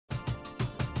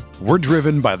We're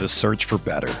driven by the search for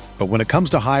better. But when it comes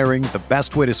to hiring, the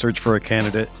best way to search for a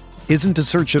candidate isn't to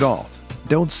search at all.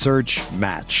 Don't search,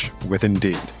 match with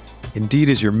Indeed. Indeed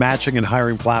is your matching and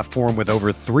hiring platform with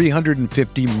over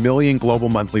 350 million global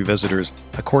monthly visitors,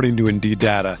 according to Indeed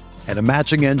data, and a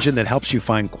matching engine that helps you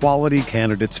find quality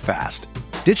candidates fast.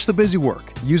 Ditch the busy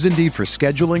work. Use Indeed for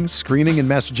scheduling, screening, and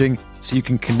messaging so you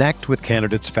can connect with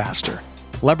candidates faster.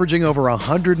 Leveraging over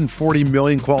 140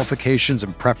 million qualifications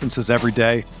and preferences every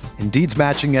day, Indeed's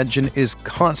matching engine is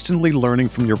constantly learning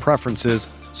from your preferences,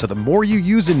 so the more you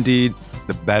use Indeed,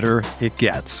 the better it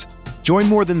gets. Join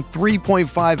more than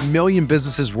 3.5 million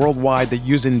businesses worldwide that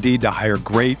use Indeed to hire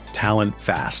great talent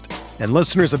fast. And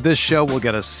listeners of this show will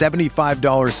get a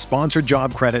 $75 sponsored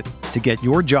job credit to get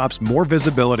your jobs more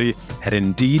visibility at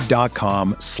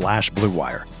Indeed.com/Blue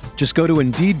Wire. Just go to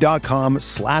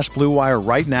Indeed.com/Blue Wire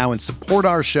right now and support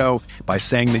our show by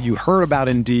saying that you heard about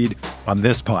Indeed on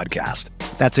this podcast.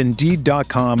 That's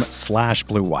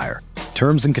Indeed.com/Blue Wire.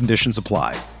 Terms and conditions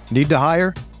apply. Need to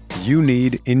hire? You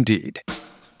need Indeed.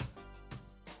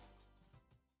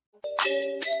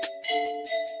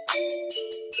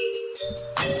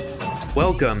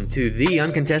 Welcome to the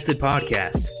Uncontested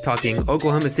Podcast, talking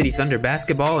Oklahoma City Thunder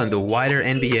basketball and the wider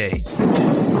NBA.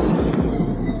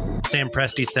 Sam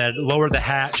Presti said, lower the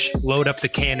hatch, load up the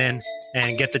cannon,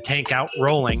 and get the tank out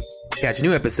rolling. Catch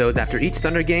new episodes after each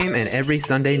Thunder game and every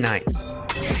Sunday night.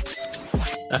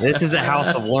 This is a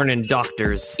house of learning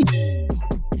doctors.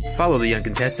 Follow The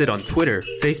Uncontested on Twitter,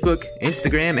 Facebook,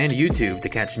 Instagram, and YouTube to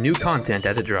catch new content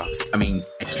as it drops. I mean,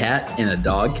 a cat and a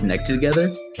dog connected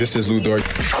together? This is Dort.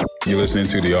 You're listening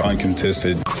to The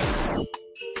Uncontested.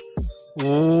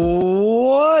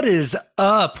 What is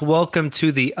up? Welcome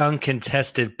to The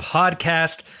Uncontested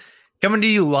Podcast. Coming to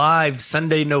you live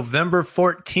Sunday, November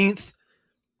 14th,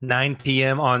 9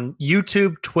 p.m. on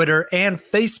YouTube, Twitter, and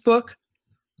Facebook.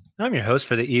 I'm your host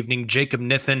for the evening, Jacob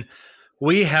Niffen.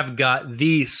 We have got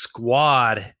the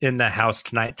squad in the house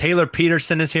tonight. Taylor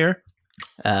Peterson is here.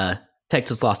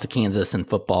 Texas lost to Kansas in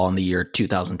football in the year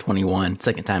 2021,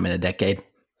 second time in a decade.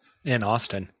 In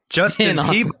Austin. Justin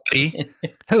Peabody.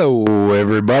 Hello,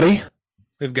 everybody.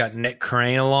 We've got Nick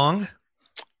Crane along.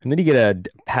 And then you get a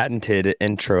patented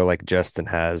intro like Justin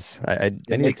has. I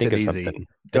need to think of something.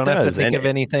 Don't have to think of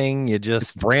anything. You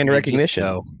just brand recognition.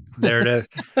 Just there to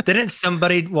didn't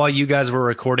somebody while you guys were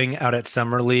recording out at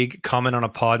Summer League comment on a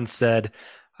pod and said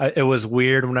it was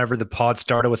weird whenever the pod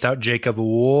started without Jacob.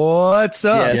 What's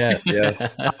up? Yes.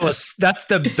 That's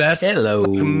the best, Hello,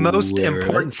 most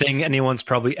important thing anyone's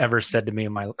probably ever said to me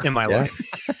in my life.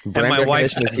 And my wife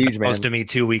said huge, close to me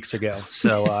 2 weeks ago.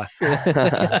 So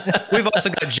we've also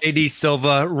got JD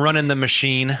Silva running the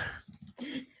machine.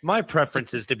 My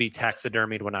preference is to be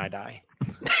taxidermied when I die.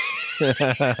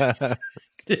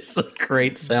 It's a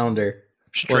great sounder.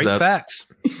 Straight facts.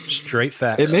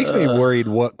 It makes me worried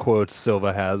what quotes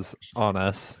Silva has on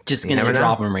us. Just going to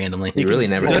drop them randomly. You really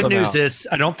never know. Good news is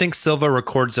I don't think Silva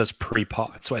records us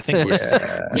pre-pod, so I think we're safe.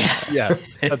 Yeah,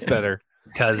 that's better.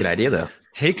 Good idea, though.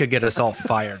 He could get us all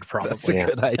fired, probably. That's a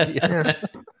good idea.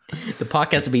 The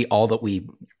podcast will be all that we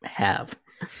have.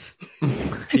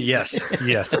 Yes.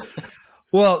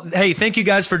 Well, hey, thank you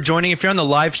guys for joining. If you're on the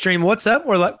live stream, what's up?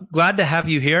 We're glad to have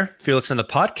you here. If you're listening to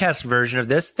the podcast version of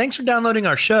this, thanks for downloading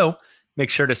our show. Make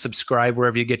sure to subscribe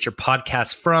wherever you get your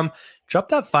podcasts from. Drop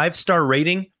that 5-star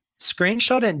rating,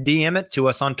 screenshot it, and DM it to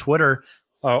us on Twitter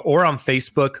or on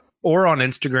Facebook or on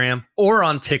Instagram or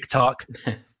on TikTok.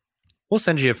 We'll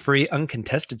send you a free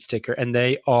uncontested sticker, and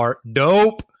they are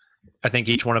dope. I think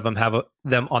each one of them have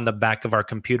them on the back of our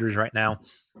computers right now.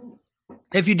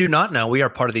 If you do not know, we are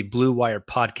part of the Blue Wire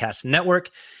Podcast Network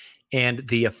and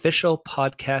the official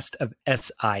podcast of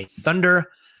SI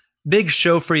Thunder. Big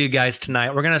show for you guys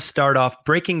tonight. We're going to start off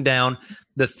breaking down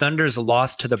the Thunder's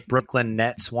loss to the Brooklyn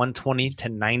Nets,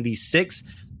 120-96,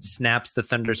 snaps the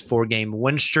Thunder's 4-game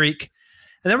win streak.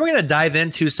 And then we're going to dive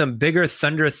into some bigger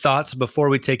Thunder thoughts before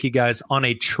we take you guys on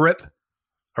a trip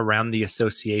around the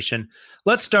association.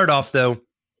 Let's start off, though,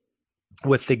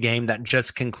 with the game that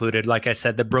just concluded. Like I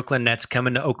said, the Brooklyn Nets come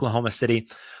into Oklahoma City,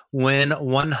 win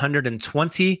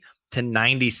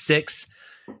 120-96.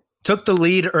 Took the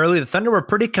lead early. The Thunder were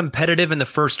pretty competitive in the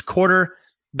first quarter,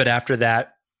 but after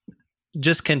that,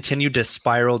 just continued to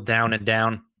spiral down and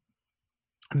down.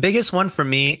 Biggest one for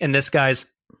me, and this guy's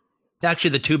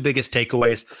actually the two biggest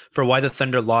takeaways for why the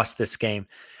Thunder lost this game.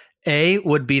 A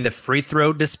would be the free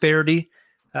throw disparity.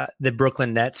 The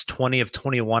Brooklyn Nets 20 of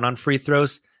 21 on free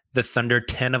throws. The Thunder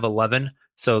 10 of 11.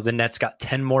 So the Nets got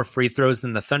 10 more free throws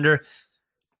than the Thunder.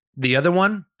 The other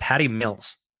one, Patty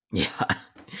Mills. Yeah.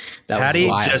 Patty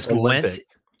just went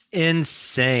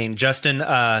insane. Justin,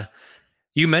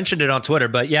 You mentioned it on Twitter,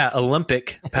 but yeah,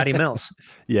 Olympic Patty Mills.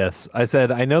 Yes, I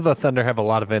said I know the Thunder have a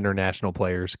lot of international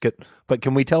players, but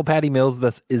can we tell Patty Mills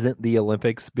this isn't the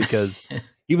Olympics because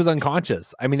he was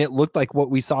unconscious? I mean, it looked like what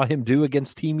we saw him do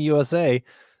against Team USA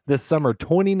this summer.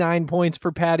 29 points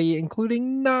for Patty,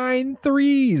 including 9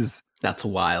 threes. That's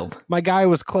wild. My guy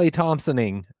was Klay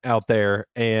Thompsoning out there,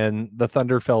 and the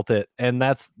Thunder felt it, and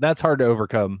that's hard to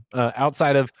overcome.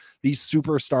 Outside of the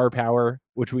superstar power,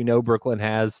 which we know Brooklyn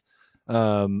has,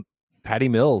 Patty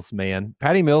Mills,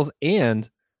 and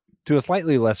to a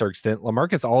slightly lesser extent,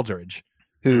 LaMarcus Aldridge,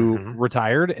 who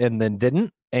retired and then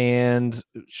didn't, and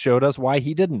showed us why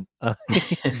he didn't.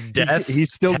 Death,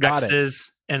 he's still got it.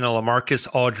 And the LaMarcus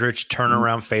Aldridge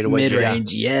turnaround fadeaway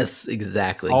mid-range. Yes,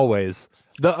 exactly. Always.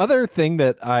 The other thing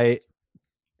that I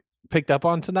picked up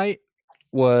on tonight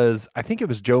was, I think it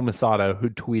was Joe Masato who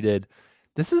tweeted,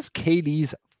 "This is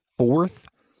KD's 4th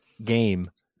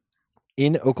game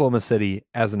in Oklahoma City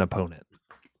as an opponent."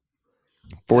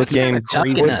 Fourth game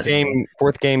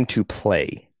to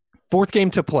play. 4th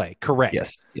game to play, correct.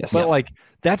 Yes. But like,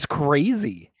 that's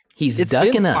crazy. He's It's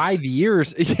ducking been us. 5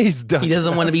 years. He's ducking He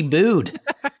doesn't want to be booed.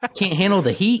 Can't handle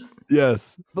the heat.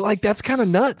 Yes. But like, that's kind of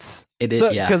nuts. It is,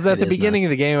 Because at the beginning nuts.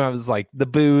 of the game, I was like, the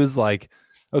boos, like,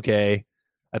 okay,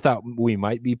 I thought we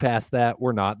might be past that.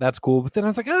 We're not. That's cool. But then I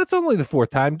was like, oh, it's only the 4th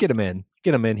time. Get him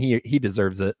in. He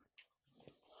deserves it.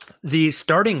 The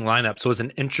starting lineups was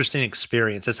an interesting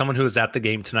experience. As someone who was at the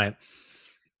game tonight,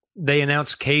 they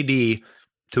announced KD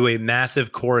to a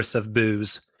massive chorus of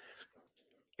boos,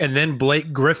 and then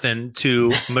Blake Griffin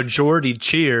to majority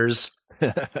cheers,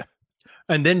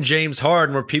 and then James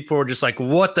Harden, where people were just like,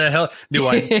 "What the hell do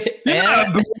I?"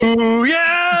 Yeah, boo,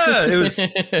 yeah. It was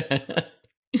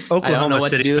Oklahoma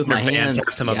City fans have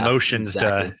some emotions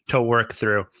to work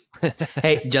through.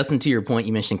 Hey, Justin, to your point,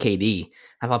 you mentioned KD.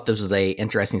 I thought this was a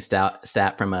interesting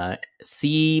stat from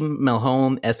C.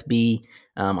 Melhome SB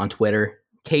on Twitter.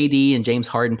 KD and James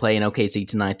Harden play in OKC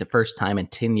tonight, the first time in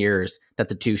 10 years that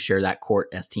the two share that court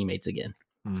as teammates again.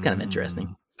 It's kind of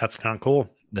interesting. That's kind of cool.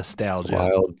 Nostalgia.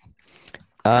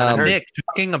 Wild. Nick,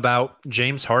 talking about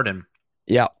James Harden.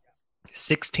 Yeah.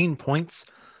 16 points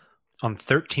on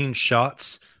 13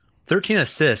 shots, 13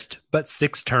 assists, but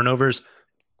 6 turnovers.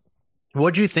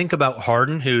 What do you think about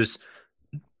Harden, who's...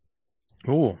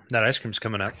 Ooh, that ice cream's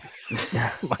coming up.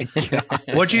 My God.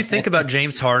 What do you think about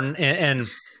James Harden and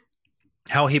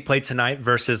how he played tonight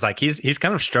versus like he's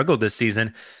kind of struggled this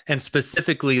season, and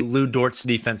specifically Lou Dort's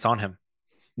defense on him?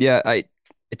 Yeah,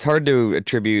 it's hard to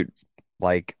attribute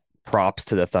like props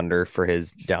to the Thunder for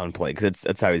his downplay because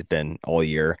that's how he's been all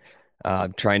year,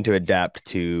 trying to adapt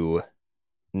to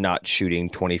not shooting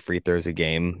 20 free throws a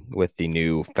game with the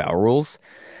new foul rules.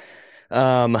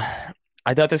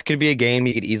 I thought this could be a game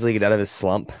he could easily get out of his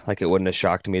slump. Like, it wouldn't have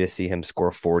shocked me to see him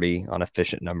score 40 on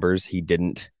efficient numbers. He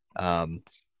didn't.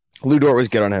 Lou Dort was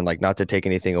good on him, like, not to take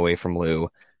anything away from Lou.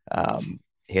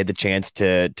 He had the chance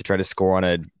to try to score on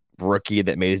a rookie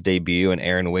that made his debut, and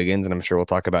Aaron Wiggins, and I'm sure we'll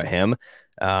talk about him.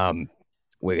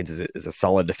 Wiggins is a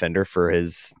solid defender for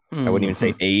his, I wouldn't even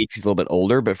say age. He's a little bit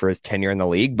older, but for his tenure in the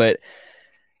league. But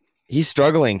he's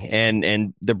struggling,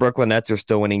 and the Brooklyn Nets are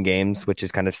still winning games, which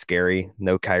is kind of scary.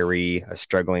 No Kyrie, a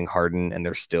struggling Harden, and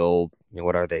they're still,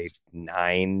 what are they,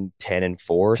 9, 10, and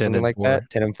 4, something like that,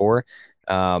 10 and 4.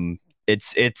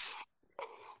 It's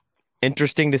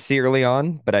interesting to see early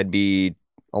on, but I'd be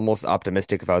almost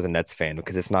optimistic if I was a Nets fan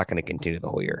because it's not going to continue the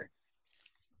whole year.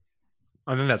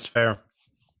 I think that's fair.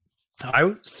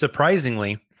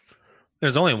 Surprisingly,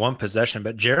 there's only one possession,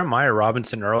 but Jeremiah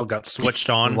Robinson Earl got switched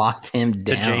on, locked him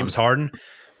down to James Harden.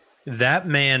 That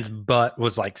man's butt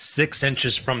was like 6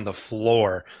 inches from the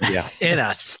floor, in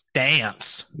a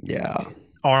stance. Yeah,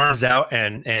 arms out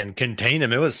and contained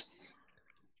him.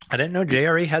 I didn't know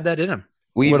JRE had that in him.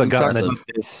 We've talked about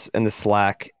this in the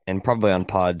Slack and probably on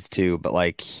pods too, but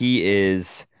like he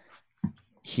is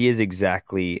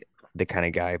exactly the kind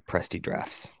of guy Presti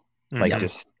drafts. Like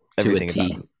just everything to a T.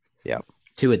 about him. Yeah.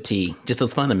 To a T, just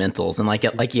those fundamentals. And like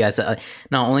you guys said,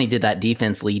 not only did that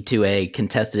defense lead to a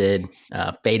contested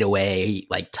fadeaway,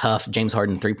 like tough James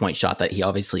Harden 3-point shot that he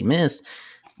obviously missed,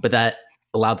 but that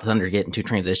allowed the Thunder to get into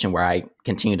transition where I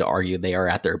continue to argue they are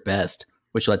at their best,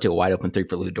 which led to a wide open 3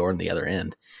 for Lou Dort on the other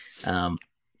end.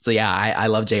 I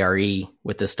love JRE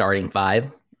with the starting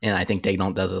 5, and I think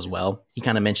Dagnall does as well. He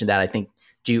kind of mentioned that. I think,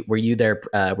 were you there?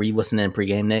 Were you listening in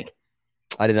pregame, Nick?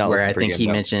 I did not. Where I think he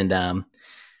mentioned,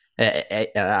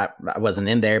 I wasn't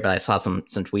in there, but I saw some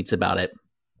tweets about it.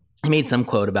 he made some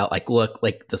quote about like, look,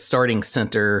 like the starting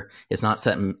center is not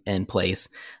set in place.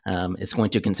 It's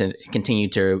going to continue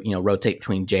to, rotate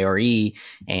between JRE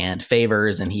and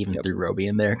Favors. And he even threw Roby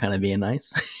in there, kind of being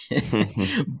nice.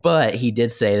 But he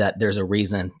did say that there's a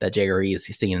reason that JRE is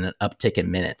seeing an uptick in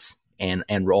minutes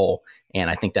and role. And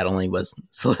I think that only was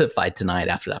solidified tonight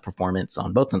after that performance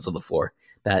on both ends of the floor.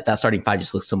 That starting five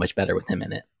just looks so much better with him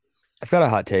in it. I've got a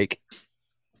hot take.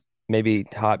 Maybe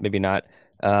hot, maybe not.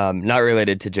 Not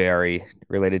related to JRE,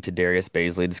 related to Darius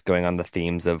Bazley, just going on the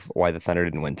themes of why the Thunder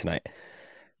didn't win tonight.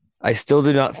 I still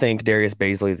do not think Darius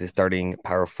Bazley is a starting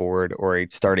power forward or a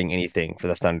starting anything for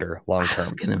the Thunder long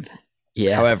term.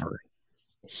 However,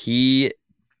 he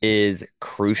is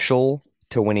crucial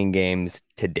to winning games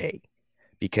today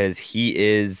because he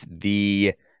is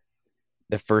the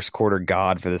first quarter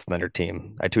god for this Thunder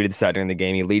team. I tweeted this out during the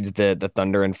game. He leads the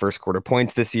Thunder in first quarter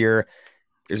points this year.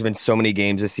 There's been so many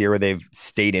games this year where they've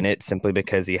stayed in it simply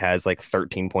because he has like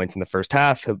 13 points in the first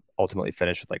half. He'll ultimately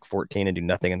finish with like 14 and do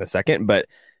nothing in the second. But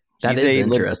that is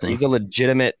interesting. He's a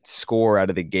legitimate scorer out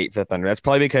of the gate for the Thunder. That's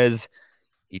probably because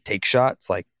he takes shots.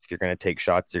 Like if you're going to take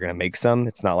shots, you're going to make some.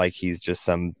 It's not like he's just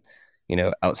some,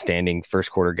 outstanding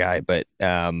first quarter guy. But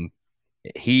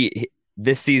he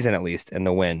this season at least in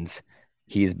the wins,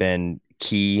 he's been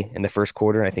key in the first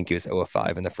quarter. I think he was 0 of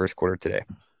 5 in the first quarter today.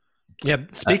 Yeah,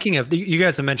 speaking of, you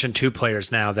guys have mentioned two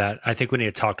players now that I think we need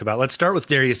to talk about. Let's start with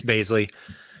Darius Bazley.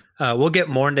 We'll get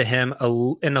more into him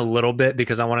in a little bit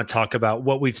because I want to talk about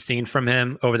what we've seen from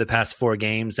him over the past 4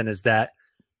 games. And is that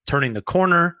turning the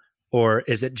corner or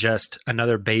is it just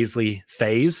another Bazley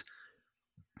phase?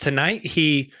 Tonight,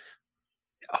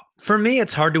 for me,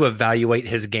 it's hard to evaluate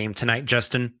his game tonight,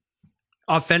 Justin.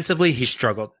 Offensively, he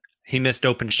struggled. He missed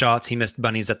open shots. He missed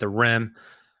bunnies at the rim.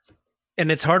 And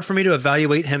it's hard for me to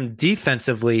evaluate him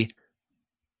defensively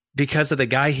because of the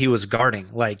guy he was guarding.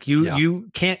 Like you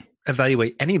can't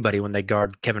evaluate anybody when they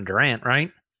guard Kevin Durant,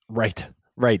 right?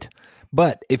 Right.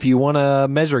 But if you want a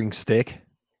measuring stick,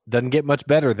 doesn't get much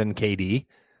better than KD.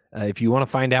 If you want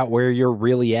to find out where you're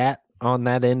really at on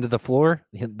that end of the floor,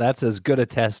 that's as good a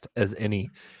test as any.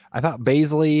 I thought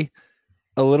Bazley,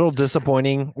 a little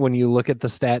disappointing when you look at the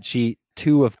stat sheet.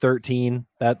 2 of 13.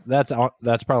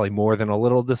 That's probably more than a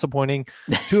little disappointing.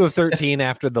 2 of 13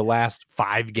 after the last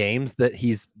 5 games that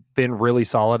he's been really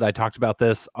solid. I talked about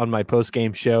this on my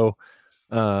post-game show.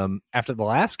 After the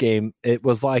last game, it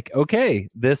was like, okay,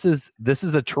 this is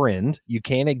a trend. You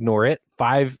can't ignore it.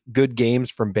 5 good games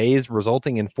from Baze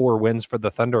resulting in 4 wins for the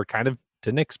Thunder, kind of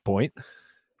to Nick's point.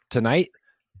 Tonight,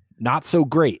 not so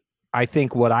great. I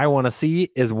think what I want to see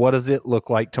is what does it look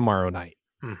like tomorrow night?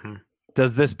 Mm-hmm.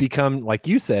 Does this become, like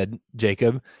you said,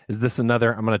 Jacob, is this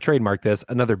another, I'm going to trademark this,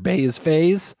 another Baze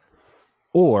phase?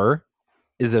 Or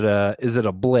is it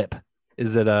a blip?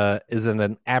 Is it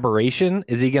an aberration?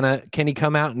 Can he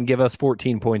come out and give us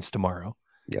 14 points tomorrow?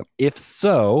 Yep. If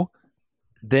so,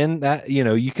 then that,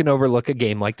 you can overlook a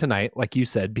game like tonight, like you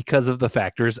said, because of the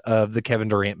factors of the Kevin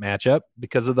Durant matchup,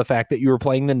 because of the fact that you were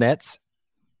playing the Nets.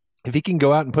 If he can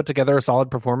go out and put together a solid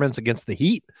performance against the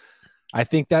Heat, I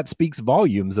think that speaks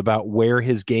volumes about where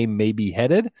his game may be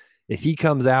headed. If he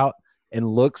comes out and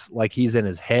looks like he's in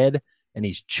his head and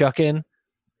he's chucking,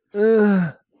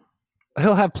 he'll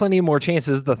have plenty more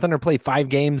chances. The Thunder play 5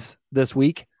 games this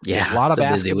week. Yeah, a lot of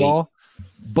basketball,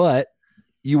 but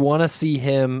you want to see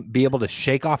him be able to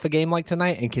shake off a game like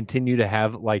tonight and continue to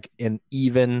have like an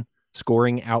even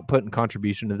scoring output and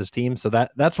contribution to this team. So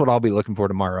that's what I'll be looking for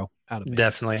tomorrow out of him.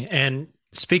 Definitely. And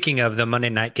speaking of the Monday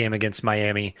night game against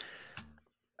Miami,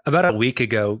 about a week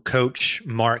ago, Coach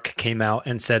Mark came out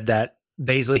and said that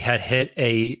Bazley had hit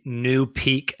a new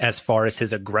peak as far as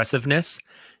his aggressiveness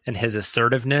and his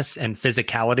assertiveness and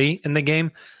physicality in the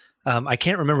game. I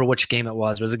can't remember which game it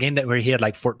was. It was a game where he had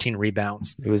like 14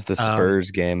 rebounds. It was the Spurs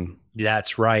game.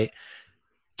 That's right.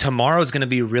 Tomorrow is going to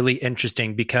be really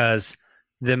interesting because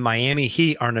the Miami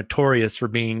Heat are notorious for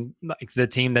being like the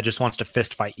team that just wants to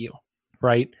fist fight you,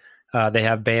 right? They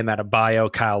have Bam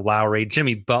Adebayo, Kyle Lowry,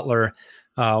 Jimmy Butler,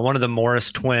 one of the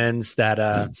Morris twins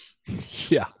that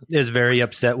is very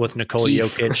upset with Nikola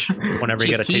Jokic whenever he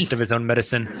got a taste of his own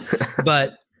medicine.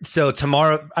 But so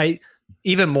tomorrow,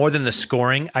 even more than the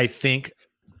scoring, I think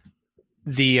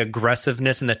the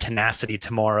aggressiveness and the tenacity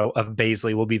tomorrow of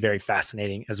Bazley will be very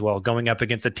fascinating as well, going up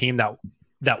against a team that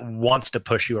wants to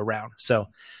push you around. So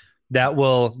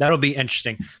that'll be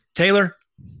interesting. Taylor,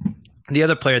 the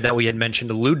other player that we had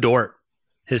mentioned, Lou Dort,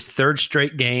 his 3rd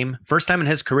straight game, first time in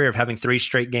his career of having 3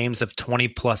 straight games of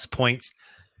 20-plus points.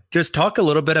 Just talk a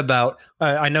little bit about,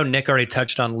 I know Nick already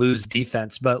touched on Lou's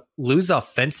defense, but Lou's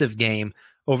offensive game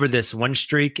over this win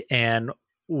streak and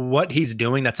what he's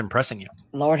doing that's impressing you?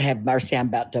 Lord have mercy, I'm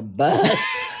about to bust.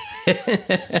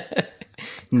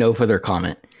 No further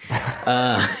comment.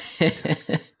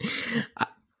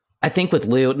 I think with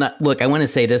Lou, look, I want to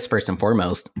say this first and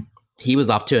foremost. He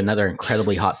was off to another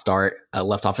incredibly hot start,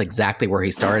 left off exactly where he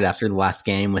started after the last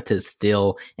game with his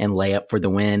steal and layup for the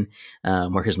win,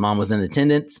 where his mom was in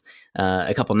attendance.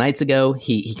 A couple nights ago,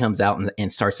 he comes out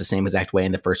and starts the same exact way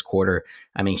in the first quarter.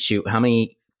 I mean, shoot, how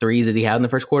many threes did he have in the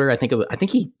first quarter? I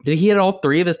think he hit all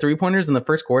 3 of his 3-pointers in the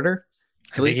first quarter.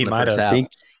 I think he might have.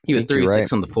 He was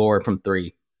 3-6 on the floor from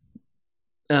 3.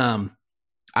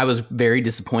 I was very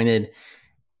disappointed.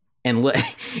 And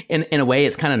in a way,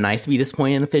 it's kind of nice to be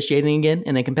disappointed in officiating again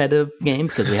in a competitive game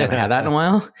because we haven't had that in a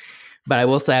while. But I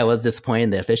will say I was disappointed in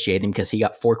the officiating because he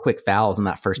got 4 quick fouls in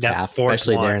that first half,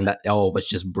 especially there. And that was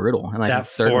just brutal. And that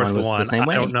third one was the same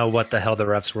way. I don't know what the hell the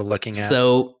refs were looking at.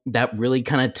 So that really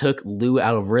kind of took Lou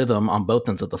out of rhythm on both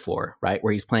ends of the floor, right?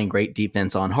 Where he's playing great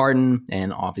defense on Harden,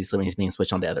 and obviously when he's being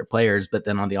switched on to other players, but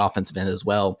then on the offensive end as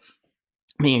well,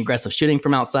 being aggressive shooting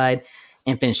from outside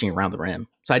and finishing around the rim.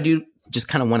 So I do just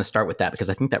kind of want to start with that because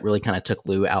I think that really kind of took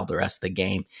Lou out of the rest of the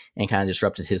game and kind of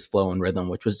disrupted his flow and rhythm,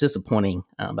 which was disappointing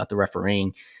about the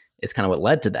refereeing is kind of what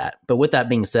led to that. But with that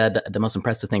being said, the most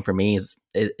impressive thing for me is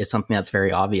something that's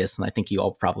very obvious. And I think you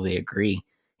all probably agree.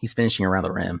 He's finishing around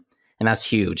the rim. And that's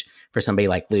huge for somebody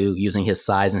like Lou, using his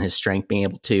size and his strength, being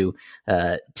able to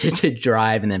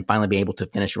drive and then finally be able to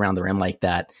finish around the rim like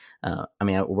that. I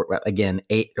mean, again,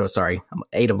 8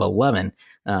 of 11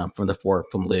 from the 4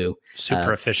 from Lou.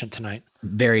 Super efficient tonight.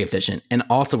 Very efficient. And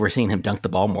also we're seeing him dunk the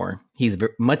ball more. He's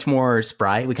much more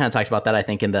spry. We kind of talked about that, I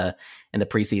think, in the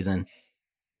preseason.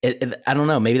 I don't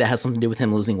know. Maybe that has something to do with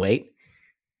him losing weight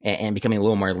and becoming a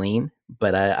little more lean.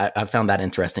 But I found that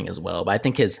interesting as well. But I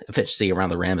think his efficiency around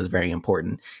the rim is very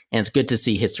important. And it's good to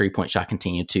see his 3-point shot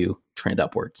continue to trend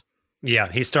upwards.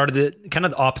 Yeah, he started kind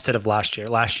of the opposite of last year.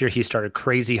 Last year, he started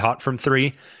crazy hot from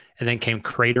 3 and then came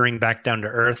cratering back down to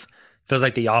earth. Feels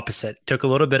like the opposite. Took a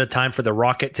little bit of time for the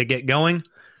rocket to get going,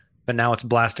 but now it's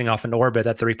blasting off into orbit.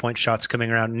 That 3-point shot's coming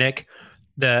around. Nick,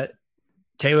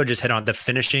 Taylor just hit on the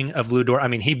finishing of Lou Dort. I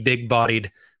mean, he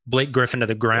big-bodied Blake Griffin to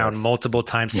the ground multiple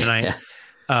times tonight.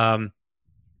 Yeah.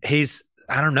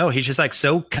 I don't know. He's just like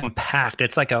so compact.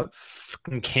 It's like a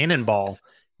fucking cannonball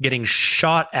getting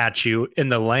shot at you in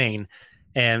the lane.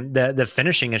 And the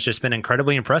finishing has just been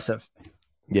incredibly impressive.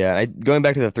 Yeah. Going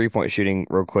back to the 3-point shooting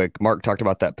real quick, Mark talked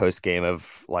about that post game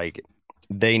of like,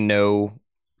 they know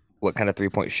what kind of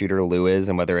 3-point shooter Lou is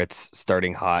and whether it's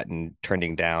starting hot and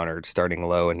trending down or starting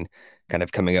low and kind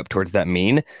of coming up towards that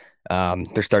mean.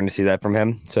 They're starting to see that from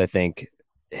him. So I think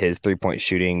his 3-point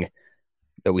shooting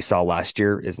that we saw last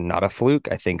year is not a fluke.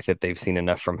 I think that they've seen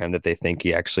enough from him that they think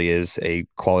he actually is a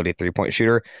quality 3-point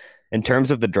shooter. In terms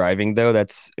of the driving, though,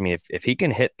 if he can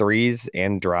hit threes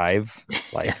and drive,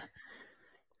 like,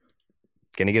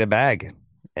 gonna get a bag.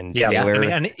 And Taylor,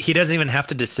 and he doesn't even have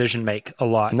to decision make a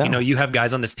lot. No. You have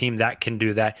guys on this team that can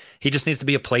do that. He just needs to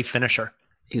be a play finisher.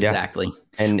 Exactly.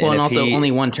 Yeah. And also only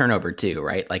 1 turnover too,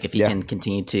 right? Like if he can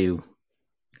continue to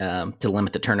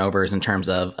limit the turnovers in terms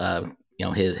of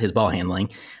his ball handling,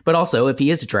 but also if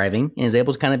he is driving and is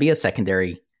able to kind of be a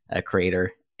secondary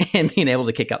creator and being able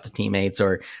to kick out to teammates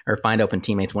or find open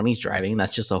teammates when he's driving,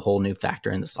 that's just a whole new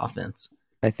factor in this offense.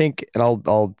 I think, and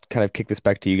I'll kind of kick this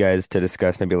back to you guys to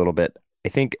discuss maybe a little bit. I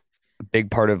think a big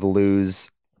part of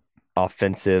Lou's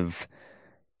offensive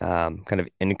kind of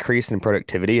increase in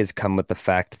productivity has come with the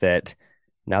fact that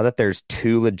now that there's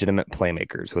 2 legitimate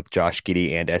playmakers with Josh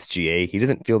Giddey and SGA, he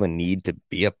doesn't feel the need to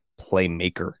be a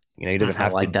playmaker. He doesn't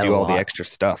have to do all the extra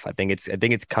stuff. I think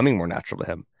it's coming more natural to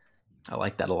him. I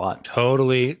like that a lot.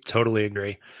 Totally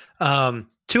agree.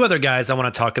 2 other guys I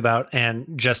want to talk about, and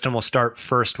Justin, we'll start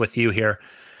first with you here.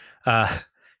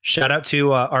 Shout out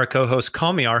to our co-host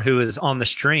Kamiar, who is on the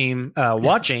stream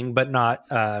watching, but not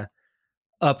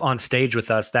up on stage with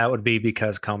us. That would be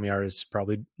because Kamiar is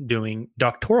probably doing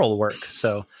doctoral work.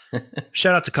 So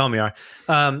shout out to Kamiar.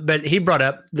 But he brought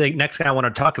up the next guy I want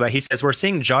to talk about. He says, we're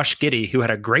seeing Josh Giddey, who had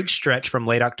a great stretch from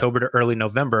late October to early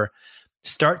November,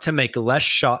 start to make less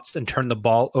shots and turn the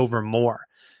ball over more.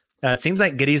 It seems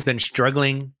like Giddey's been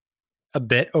struggling a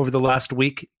bit over the last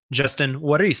week. Justin,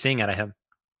 what are you seeing out of him?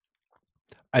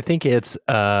 I think it's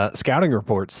scouting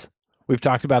reports. We've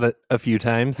talked about it a few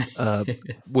times.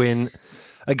 When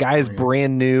a guy is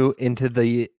brand new into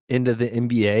the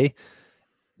NBA,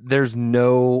 there's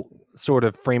no sort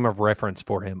of frame of reference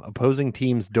for him. Opposing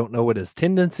teams don't know what his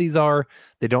tendencies are.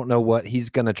 They don't know what he's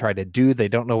going to try to do. They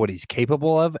don't know what he's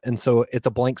capable of. And so it's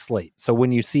a blank slate. So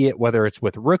when you see it, whether it's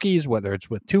with rookies, whether it's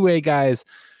with 2A guys,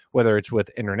 whether it's with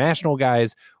international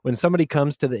guys, when somebody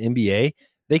comes to the NBA,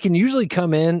 they can usually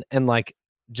come in and like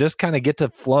just kind of get to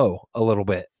flow a little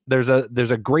bit. There's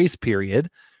a grace period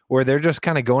where they're just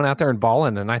kind of going out there and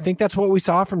balling. And I think that's what we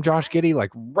saw from Josh Giddey, like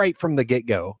right from the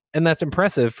get-go. And that's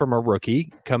impressive from a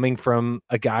rookie coming from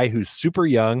a guy who's super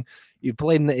young. You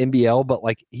played in the NBL, but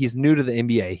like he's new to the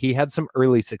NBA. He had some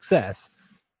early success.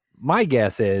 My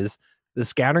guess is the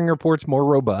scouting report's more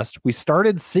robust. We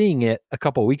started seeing it a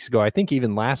couple of weeks ago. I think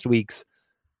even last week's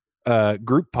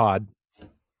group pod,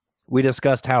 we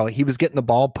discussed how he was getting the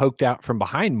ball poked out from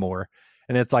behind more.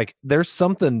 And it's like, there's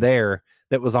something there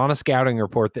that was on a scouting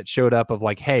report that showed up of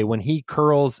like, hey, when he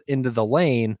curls into the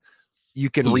lane, you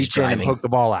can He's reach driving. in and poke the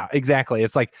ball out. Exactly.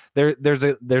 It's like there's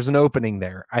an opening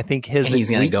there. I think And he's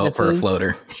going to go for a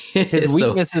floater. his So-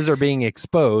 weaknesses are being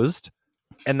exposed,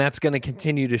 and that's going to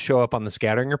continue to show up on the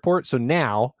scouting report. So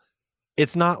now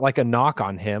it's not like a knock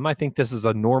on him. I think this is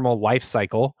a normal life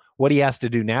cycle. What he has to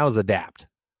do now is adapt.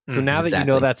 So now that you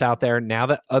know Exactly. that's out there, now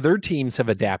that other teams have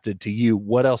adapted to you,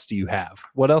 what else do you have?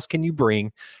 What else can you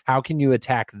bring? How can you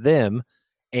attack them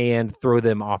and throw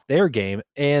them off their game?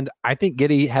 And I think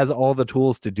Giddey has all the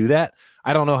tools to do that.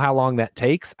 I don't know how long that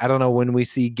takes. I don't know when we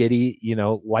see Giddey,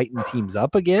 lighten teams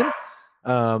up again.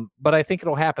 But I think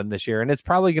it'll happen this year, and it's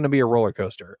probably going to be a roller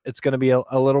coaster. It's going to be a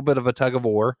little bit of a tug of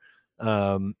war.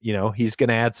 He's going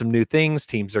to add some new things.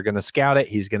 Teams are going to scout it.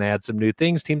 He's going to add some new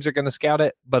things. Teams are going to scout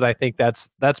it. But I think that's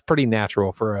pretty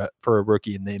natural for a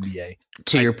rookie in the NBA.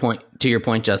 To your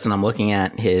point, Justin, I'm looking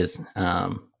at his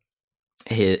shot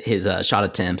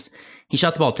attempts. He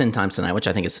shot the ball 10 times tonight, which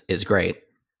I think is great,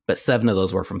 but 7 of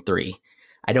those were from 3.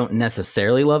 I don't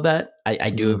necessarily love that.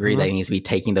 I do agree that he needs to be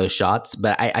taking those shots,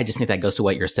 but I just think that goes to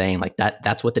what you're saying. Like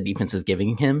that's what the defense is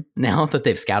giving him now that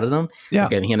they've scouted him. Yeah.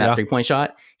 They're giving him that 3-point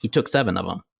shot. He took 7 of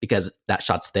them because that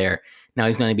shot's there. Now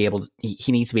he's going to be able to,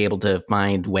 he needs to be able to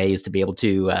find ways to be able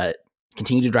to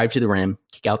continue to drive to the rim,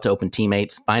 kick out to open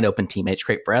teammates, find open teammates,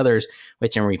 create for others,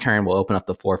 which in return will open up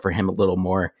the floor for him a little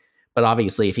more. But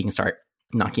obviously, if he can start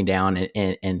knocking down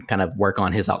and kind of work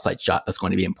on his outside shot, that's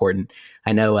going to be important.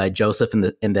 I know Joseph in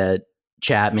the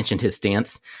chat mentioned his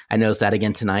stance. I noticed that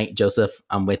again tonight. Joseph,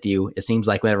 I'm with you. It seems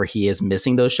like whenever he is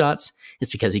missing those shots,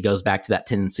 it's because he goes back to that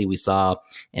tendency we saw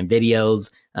in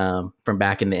videos from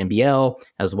back in the NBL,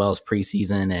 as well as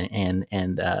preseason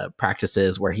and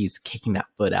practices where he's kicking that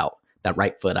foot out, that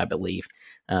right foot, I believe.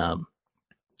 It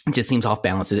just seems off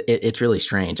balance. It's really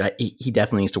strange. He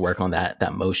definitely needs to work on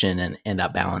that motion and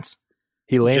that balance.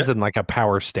 He lands in like a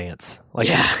power stance. Like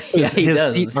he his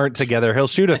does. feet aren't together. He'll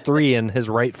shoot a 3 and his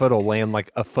right foot will land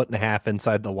like a foot and a half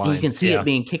inside the line. And you can see it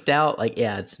being kicked out. Like,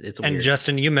 it's weird. And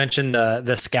Justin, you mentioned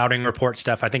the scouting report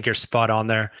stuff. I think you're spot on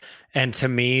there. And to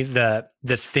me, the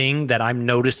thing that I'm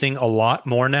noticing a lot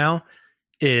more now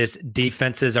is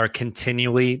defenses are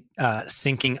continually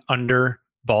sinking under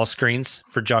ball screens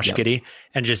for Josh Giddey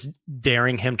and just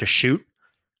daring him to shoot.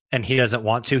 And he doesn't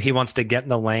want to. He wants to get in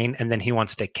the lane and then he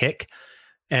wants to kick.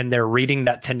 And they're reading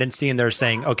that tendency and they're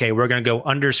saying, okay, we're going to go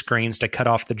under screens to cut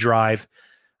off the drive.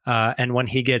 And when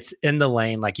he gets in the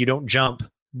lane, like you don't jump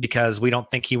because we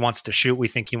don't think he wants to shoot. We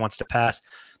think he wants to pass.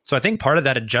 So I think part of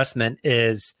that adjustment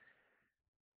is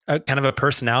a kind of a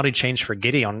personality change for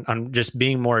Giddey on just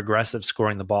being more aggressive,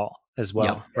 scoring the ball as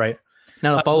well. Right.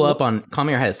 Now to follow up on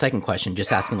Kamiar had a second question,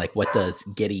 just asking like, what does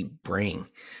Giddey bring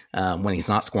when he's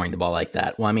not scoring the ball like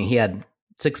that? Well, I mean, he had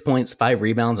 6 points, 5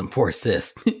 rebounds, and 4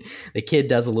 assists. The kid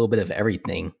does a little bit of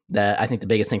everything. I think the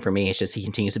biggest thing for me is just he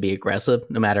continues to be aggressive,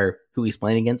 no matter who he's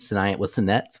playing against. Tonight was the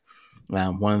Nets,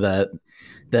 one of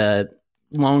the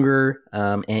longer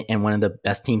and one of the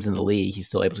best teams in the league. He's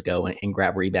still able to go and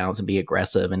grab rebounds and be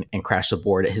aggressive and crash the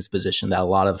board at his position that a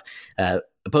lot of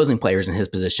opposing players in his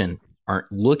position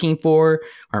aren't looking for,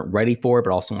 aren't ready for,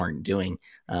 but also aren't doing.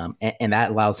 And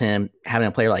that allows him, having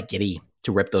a player like Giddey,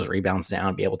 to rip those rebounds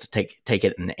down, be able to take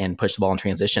it and push the ball in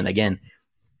transition. Again,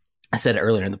 I said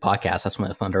earlier in the podcast, that's when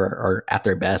the Thunder are at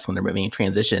their best, when they're moving in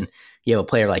transition. You have a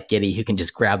player like Giddey who can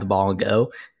just grab the ball and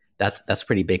go. That's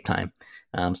pretty big time.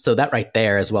 So that right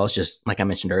there, as well as just like I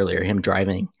mentioned earlier, him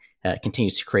driving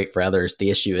continues to create for others. The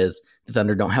issue is the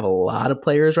Thunder don't have a lot of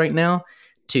players right now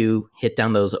to hit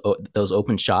down those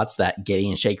open shots that Giddey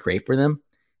and Shea create for them.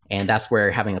 And that's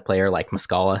where having a player like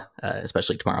Muscala,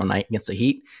 especially tomorrow night against the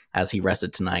Heat, as he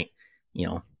rested tonight,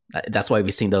 that's why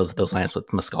we've seen those lineups with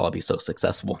Muscala be so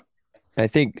successful. I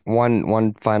think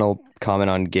one final comment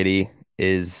on Giddey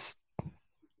is,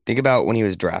 think about when he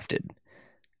was drafted.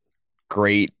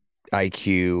 Great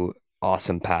IQ,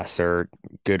 awesome passer,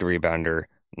 good rebounder,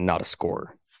 not a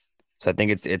scorer. So I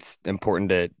think it's important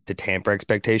to tamper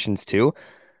expectations too.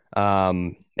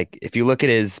 Like if you look at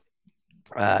his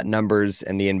numbers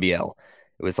in the NBL,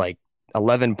 it was like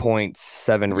 11 points,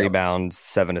 7 rebounds,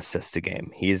 7 assists a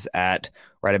game. He's at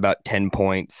right about 10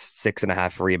 points,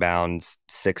 6.5 rebounds,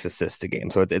 6 assists a game.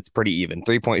 So it's pretty even.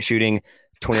 3-point shooting,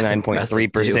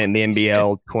 29.3% in the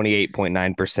NBL,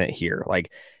 28.9% here.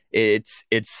 Like it's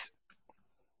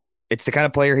the kind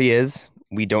of player he is.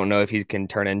 We don't know if he can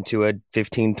turn into a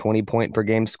 15, 20 point per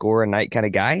game score a night kind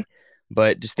of guy,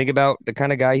 but just think about the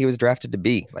kind of guy he was drafted to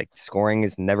be. Like scoring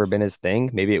has never been his thing.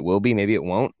 Maybe it will be, maybe it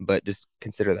won't, but just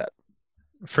consider that.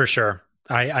 For sure.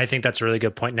 I think that's a really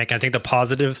good point, Nick. I think the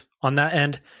positive on that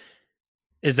end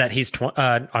is that he's,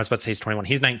 I was about to say he's 21.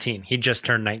 He's 19. He just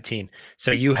turned 19.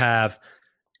 So you have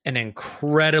an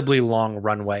incredibly long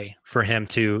runway for him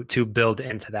to build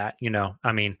into that. You know,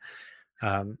 I mean,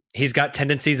 he's got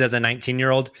tendencies as a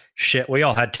 19-year-old. Shit, we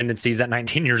all had tendencies at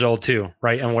 19 years old too,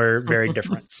 right? And we're very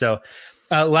different. So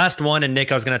last one, and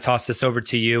Nick, I was going to toss this over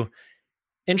to you.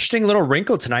 Interesting little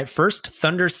wrinkle tonight. First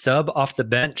Thunder sub off the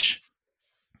bench.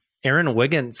 Aaron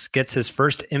Wiggins gets his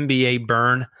first NBA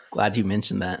burn. Glad you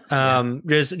mentioned that.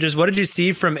 Just what did you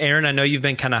see from Aaron? I know you've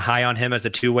been kind of high on him as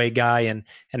a two-way guy and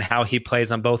how he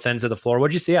plays on both ends of the floor. What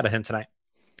did you see out of him tonight?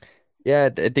 Yeah,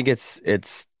 I think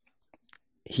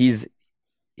he's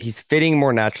fitting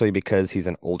more naturally because he's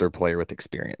an older player with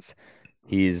experience.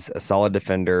 He's a solid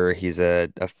defender. He's a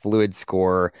fluid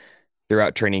scorer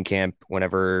throughout training camp.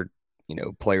 Whenever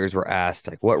players were asked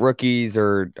like what rookies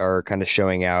are kind of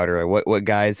showing out or what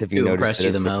guys have you noticed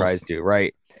that have surprised you,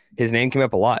 right? His name came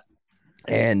up a lot.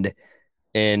 And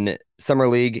in Summer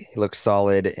League, he looks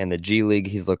solid. In the G League,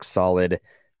 he's looked solid.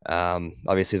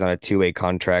 Obviously, he's on a 2-way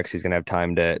contract, so he's going to have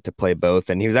time to play both.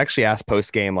 And he was actually asked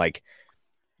post-game, like,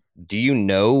 do you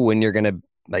know when you're going to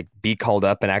like be called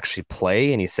up and actually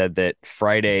play? And he said that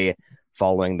Friday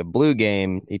following the Blue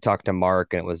game, he talked to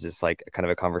Mark, and it was just like kind of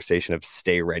a conversation of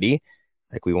stay ready.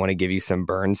 Like, we want to give you some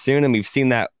burn soon. And we've seen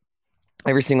that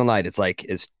every single night. It's like,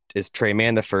 is Trey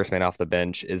Mann the first man off the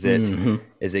bench? Is it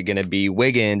going to be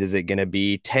Wiggins? Is it going to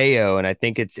be Teo? And I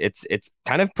think it's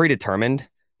kind of predetermined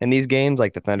in these games.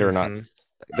 Like the Thunder are not,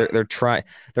 they're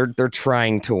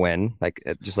trying to win, like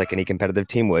just like any competitive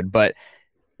team would. But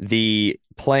the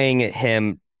playing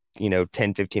him,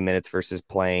 10-15 minutes versus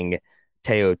playing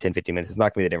Teo 10-15 minutes is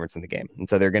not going to be the difference in the game. And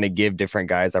so they're going to give different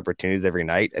guys opportunities every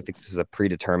night. I think this was a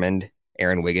predetermined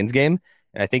Aaron Wiggins game,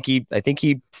 and I think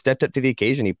he stepped up to the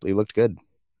occasion. He looked good.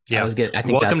 Yeah, that was good. I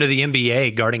think welcome to the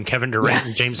NBA, guarding Kevin Durant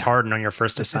and James Harden on your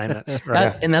first assignments.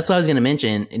 Right? And that's what I was going to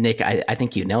mention, Nick. I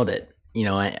think you nailed it.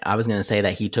 I was going to say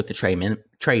that he took the Trey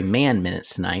Mann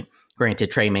minutes tonight. Granted,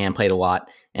 Trey Mann played a lot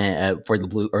for the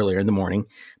Blue earlier in the morning,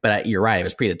 but you're right. It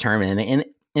was predetermined, and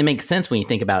it makes sense when you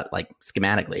think about like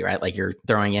schematically, right? Like you're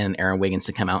throwing in Aaron Wiggins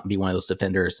to come out and be one of those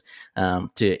defenders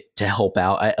to help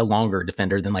out a longer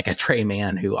defender than like a Trey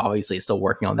Mann, who obviously is still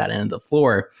working on that end of the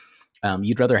floor.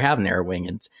 You'd rather have an Aaron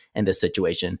Wiggins in this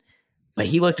situation, but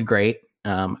he looked great.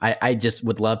 I just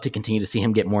would love to continue to see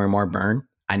him get more and more burn.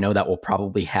 I know that will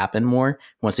probably happen more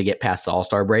once we get past the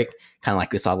All-Star break, kind of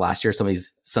like we saw last year. Some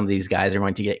of these guys are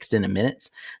going to get extended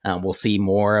minutes. We'll see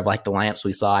more of like the lineups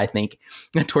we saw, I think,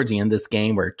 towards the end of this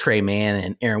game where Trey Mann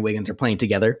and Aaron Wiggins are playing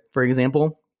together, for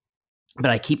example.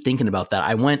 But I keep thinking about that.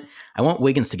 I want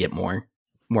Wiggins to get more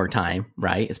time,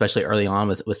 right? Especially early on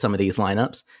with some of these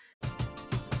lineups.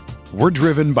 We're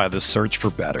driven by the search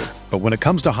for better. But when it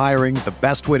comes to hiring, the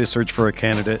best way to search for a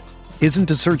candidate isn't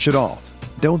to search at all.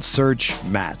 Don't search,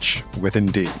 match with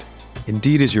Indeed.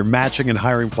 Indeed is your matching and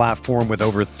hiring platform with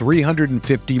over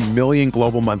 350 million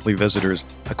global monthly visitors,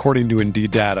 according to Indeed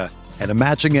data, and a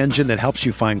matching engine that helps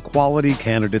you find quality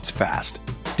candidates fast.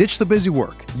 Ditch the busy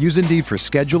work. Use Indeed for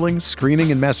scheduling,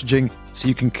 screening, and messaging so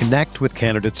you can connect with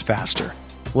candidates faster.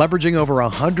 Leveraging over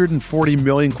 140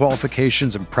 million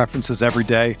qualifications and preferences every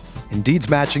day, Indeed's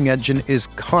matching engine is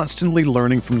constantly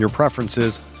learning from your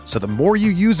preferences, so the more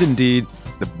you use Indeed,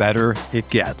 the better it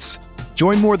gets.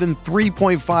 Join more than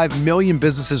 3.5 million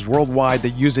businesses worldwide that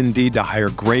use Indeed to hire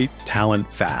great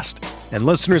talent fast. And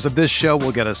listeners of this show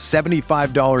will get a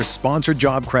 $75 sponsored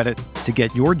job credit to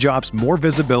get your jobs more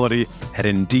visibility at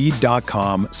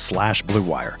Indeed.com/Blue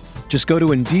Wire. Just go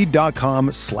to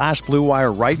Indeed.com/Blue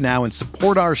Wire right now and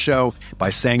support our show by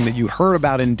saying that you heard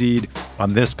about Indeed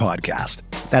on this podcast.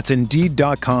 That's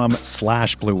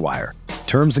Indeed.com/Blue Wire.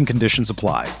 Terms and conditions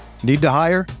apply. Need to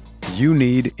hire? You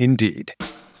need Indeed.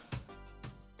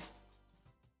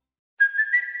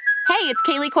 Hey, it's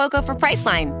Kaylee Cuoco for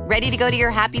Priceline. Ready to go to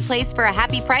your happy place for a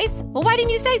happy price? Well, why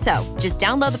didn't you say so? Just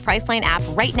download the Priceline app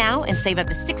right now and save up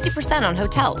to 60% on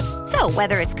hotels. So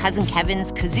whether it's Cousin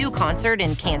Kevin's Kazoo Concert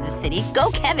in Kansas City,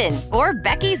 go Kevin, or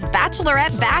Becky's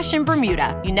Bachelorette Bash in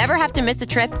Bermuda, you never have to miss a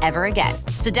trip ever again.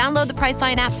 So download the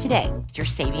Priceline app today. Your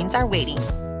savings are waiting.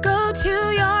 Go Go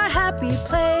to your happy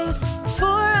place for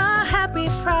a happy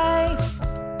price.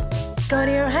 Go to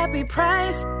your happy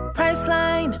price,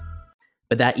 Priceline.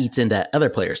 But that eats into other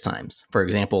players' times. For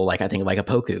example, like I think of like a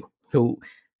Poku, who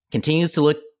continues to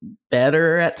look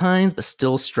better at times, but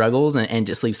still struggles and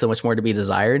just leaves so much more to be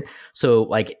desired. So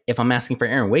like if I'm asking for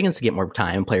Aaron Wiggins to get more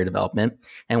time in player development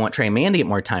and want Trey Mann to get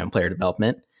more time in player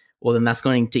development, well, then that's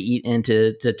going to eat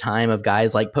into time of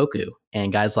guys like Poku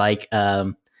and guys like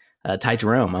Ty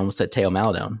Jerome. I almost said Teo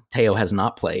Maladone. Teo has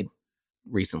not played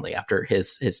recently after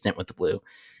his stint with the Blue.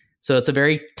 So it's a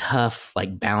very tough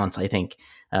like balance, I think,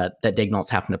 that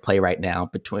Daigneault's having to play right now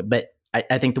between, but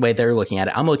I think the way they're looking at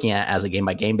it, I'm looking at it as a game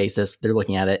by game basis. They're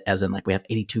looking at it as in like we have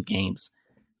 82 games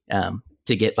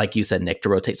to get, like you said, Nick, to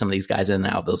rotate some of these guys in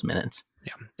and out of those minutes.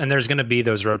 Yeah. And there's going to be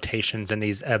those rotations and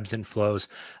these ebbs and flows.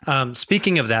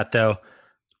 Speaking of that, though,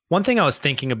 one thing I was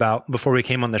thinking about before we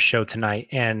came on the show tonight,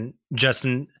 and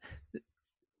Justin,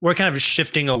 we're kind of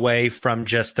shifting away from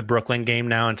just the Brooklyn game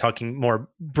now and talking more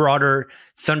broader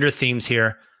Thunder themes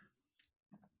here.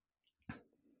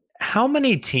 How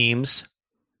many teams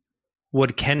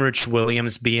would Kenrich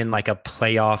Williams be in like a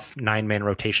playoff 9-man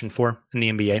rotation for in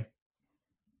the NBA?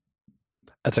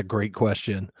 That's a great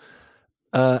question.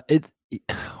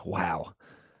 Wow.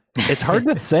 It's hard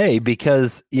to say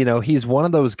because, he's one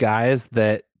of those guys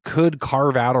that could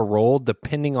carve out a role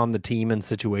depending on the team and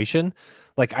situation.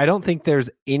 Like, I don't think there's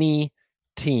any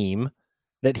team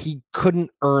that he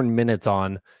couldn't earn minutes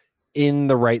on in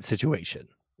the right situation.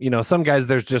 Some guys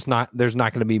there's not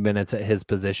going to be minutes at his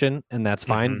position, and that's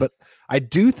fine. Mm-hmm. But I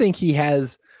do think he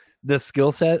has the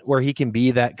skill set where he can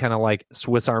be that kind of like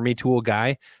Swiss Army tool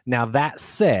guy. Now, that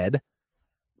said,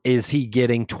 is he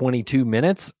getting 22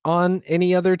 minutes on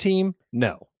any other team?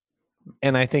 No.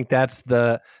 And I think that's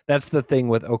the thing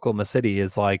with Oklahoma City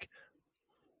is like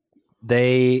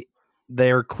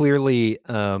they're clearly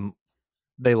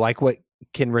they like what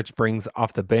Kenrich brings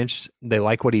off the bench. They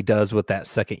like what he does with that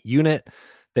second unit.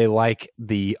 They like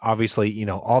obviously,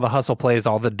 all the hustle plays,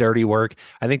 all the dirty work.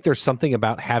 I think there's something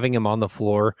about having him on the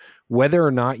floor, whether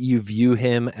or not you view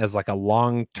him as like a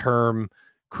long-term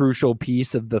crucial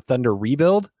piece of the Thunder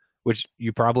rebuild, which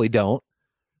you probably don't.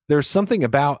 There's something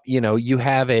about, you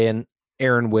have an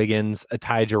Aaron Wiggins, a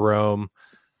Ty Jerome,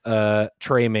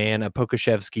 Trey Mann, a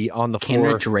Pokashevsky on the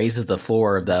floor. Kenrich raises the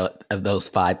floor of those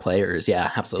 5 players.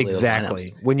 Yeah, absolutely.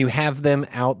 Exactly. When you have them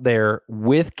out there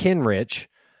with Kenrich,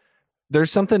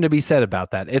 there's something to be said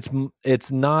about that.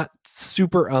 It's not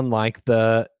super unlike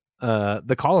the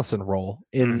Collison role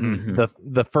in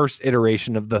the first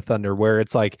iteration of the Thunder, where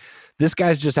it's like this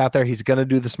guy's just out there. He's going to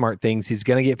do the smart things. He's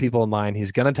going to get people in line.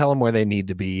 He's going to tell them where they need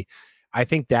to be. I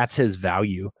think that's his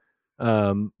value.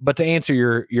 But to answer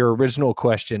your original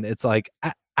question, it's like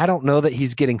I don't know that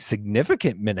he's getting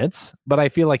significant minutes, but I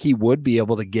feel like he would be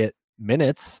able to get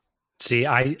minutes. See,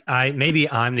 I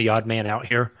maybe I'm the odd man out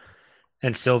here.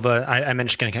 And Silva, I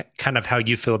mentioned kind of how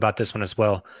you feel about this one as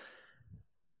well.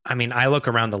 I mean, I look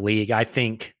around the league. I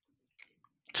think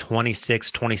 26,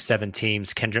 27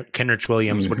 teams Kenrich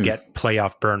Williams would get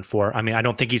playoff burn for. I mean, I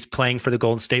don't think he's playing for the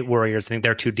Golden State Warriors. I think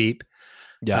they're too deep.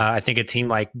 Yeah, I think a team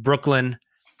like Brooklyn,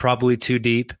 probably too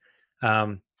deep.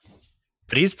 But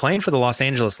he's playing for the Los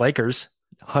Angeles Lakers.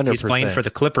 100%. He's playing for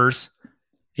the Clippers.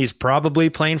 He's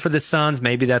probably playing for the Suns.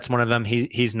 Maybe that's one of them.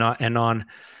 He's not in on.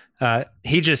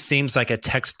 He just seems like a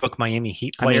textbook Miami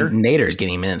Heat player. I mean, Nader's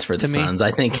getting minutes for the Suns. I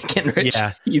think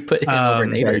Kenrich, you put him over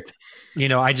Nader.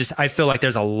 I feel like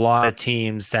there's a lot of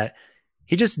teams that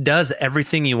he just does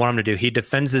everything you want him to do. He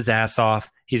defends his ass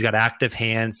off. He's got active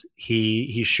hands.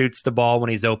 He shoots the ball when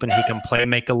he's open. He can play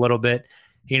make a little bit.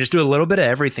 He can just do a little bit of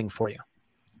everything for you.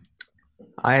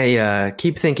 I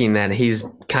keep thinking that he's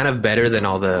kind of better than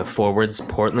all the forwards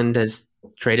Portland has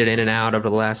traded in and out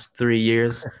over the last 3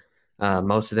 years.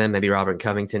 Most of them, maybe Robert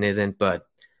Covington isn't, but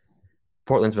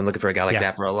Portland's been looking for a guy like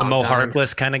that for a long time. A Mo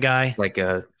Harkless kind of guy. Like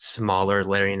a smaller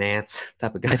Larry Nance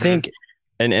type of guy. I think,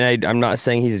 and I'm not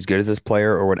saying he's as good as this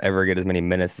player or would ever get as many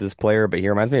minutes as this player, but he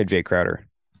reminds me of Jay Crowder.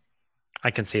 I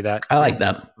can see that. I like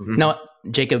that. Mm-hmm. No,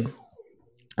 Jacob,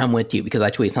 I'm with you because I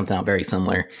tweeted something out very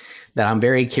similar that I'm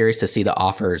very curious to see the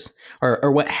offers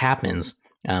or what happens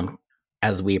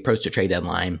as we approach the trade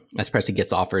deadline, as Preston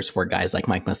gets offers for guys like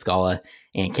Mike Muscala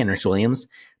and Kenrich Williams,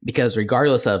 because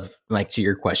regardless of, like, to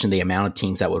your question, the amount of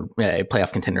teams that would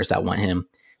playoff contenders that want him,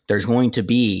 there's going to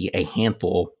be a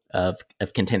handful of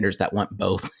contenders that want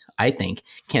both, I think,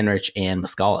 Kenrich and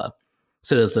Muscala.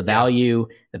 So does the value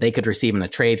that they could receive in a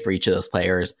trade for each of those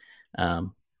players,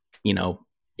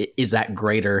 is that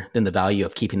greater than the value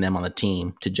of keeping them on the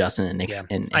team to Justin and Nick?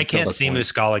 And I can't see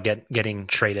Muscala getting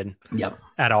traded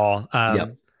at all.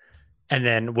 And And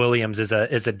then Williams is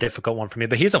a difficult one for me,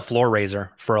 but he's a floor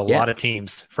raiser for a lot of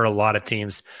teams,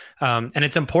 And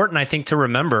it's important, I think, to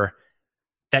remember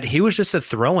that he was just a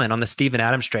throw-in on the Steven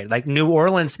Adams trade. Like New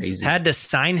Orleans had to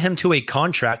sign him to a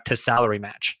contract to salary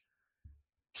match.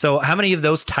 So how many of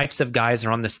those types of guys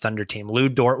are on this Thunder team? Lou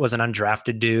Dort was an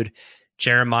undrafted dude.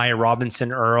 Jeremiah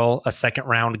Robinson Earl, a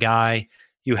second-round guy.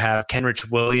 You have Kenrich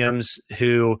Williams,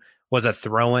 who was a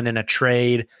throw-in in a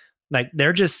trade. Like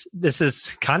this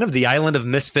is kind of the island of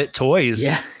misfit toys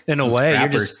in a way.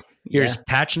 You're just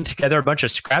patching together a bunch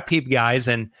of scrap heap guys,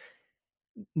 and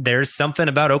there's something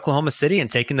about Oklahoma City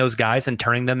and taking those guys and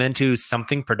turning them into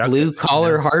something productive. Blue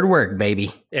collar hard work,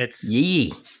 baby. It's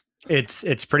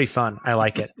pretty fun. I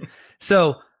like it.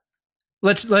 So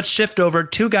let's shift over.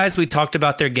 Two guys we talked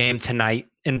about their game tonight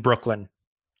in Brooklyn.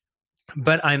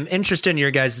 But I'm interested in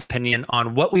your guys' opinion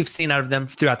on what we've seen out of them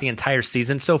throughout the entire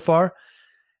season so far.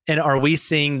 And are we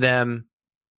seeing them,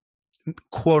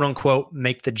 quote unquote,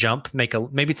 make the jump?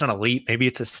 Maybe it's not a leap, maybe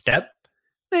it's a step,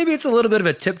 maybe it's a little bit of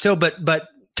a tiptoe, but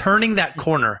turning that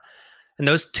corner. And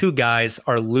those two guys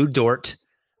are Lou Dort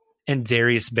and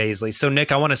Darius Bazley. So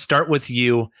Nick, I want to start with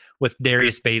you with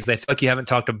Darius Bazley. I feel like you haven't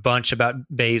talked a bunch about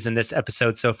Baze in this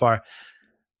episode so far.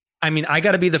 I mean, I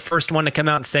got to be the first one to come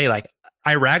out and say, like,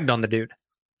 I ragged on the dude,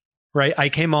 right? I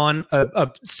came on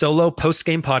a solo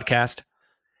post-game podcast,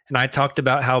 and I talked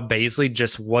about how Bazley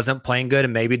just wasn't playing good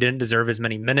and maybe didn't deserve as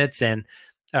many minutes and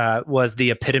was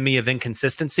the epitome of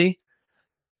inconsistency.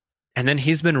 And then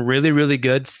he's been really, really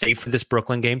good, save for this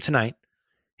Brooklyn game tonight.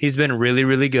 He's been really,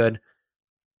 really good.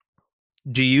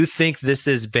 Do you think this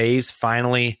is Baze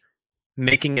finally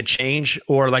making a change?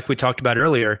 Or like we talked about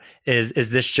earlier, is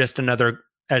this just another,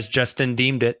 as Justin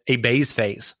deemed it, a Baze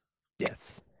phase?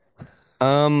 Yes.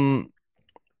 I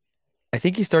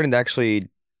think he's starting to actually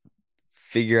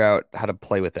figure out how to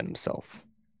play within himself.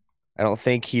 I don't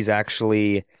think he's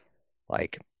actually,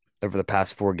 like, over the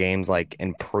past 4 games, like,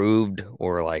 improved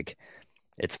or like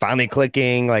it's finally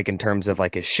clicking, like in terms of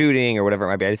like his shooting or whatever it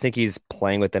might be. I think he's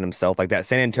playing within himself. Like that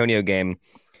San Antonio game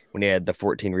when he had the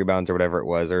 14 rebounds or whatever it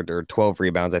was, or 12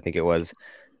 rebounds, I think it was.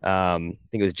 I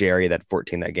think it was Jerry that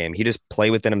 14 that game. He just played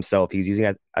within himself. He's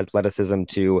using athleticism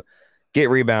to get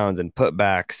rebounds and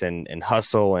putbacks and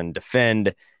hustle and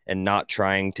defend, and not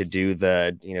trying to do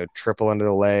the, triple under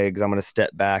the legs. I'm going to step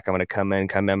back. I'm going to come in.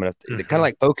 I'm going to kind of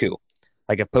like Poku.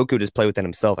 Like if Poku just played within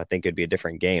himself, I think it'd be a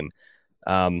different game.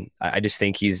 I just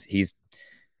think he's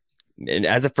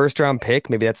as a first round pick,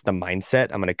 maybe that's the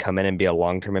mindset. I'm going to come in and be a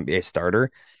long-term NBA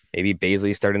starter. Maybe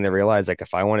Bazley's starting to realize, like,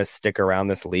 if I want to stick around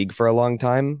this league for a long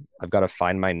time, I've got to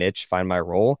find my niche, find my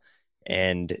role.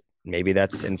 And maybe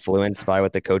that's influenced by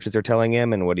what the coaches are telling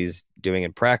him and what he's doing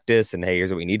in practice. And hey,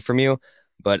 here's what we need from you.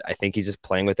 But I think he's just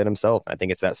playing within himself. I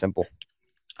think it's that simple.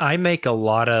 I make a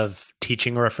lot of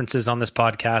teaching references on this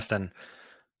podcast, and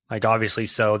like obviously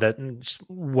so that's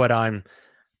what I'm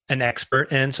an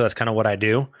expert in. So that's kind of what I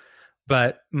do.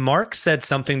 But Mark said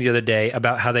something the other day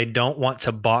about how they don't want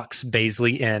to box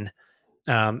Bazley in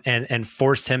and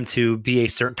force him to be a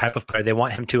certain type of player. They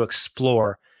want him to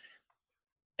explore.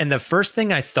 And the first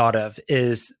thing I thought of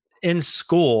is in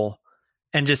school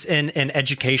and just in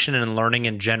education and learning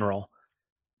in general,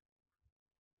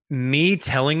 me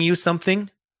telling you something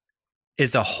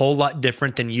is a whole lot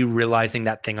different than you realizing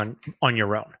that thing on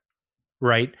your own,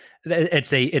 right?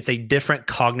 It's a different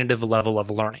cognitive level of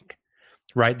learning,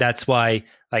 right? That's why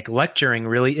like lecturing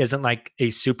really isn't like a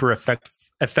super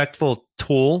effectful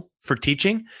tool for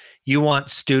teaching. You want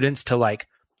students to like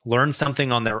learn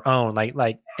something on their own,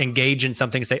 like engage in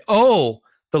something and say, oh,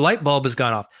 the light bulb has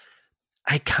gone off.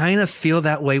 I kind of feel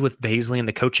that way with Bazley and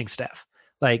the coaching staff.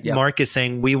 Like Mark is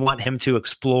saying, we want him to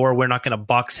explore. We're not going to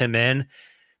box him in,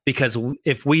 because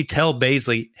if we tell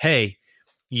Bazley, hey,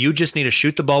 you just need to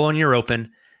shoot the ball when you're open,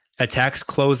 attack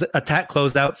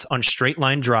closeouts on straight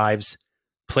line drives,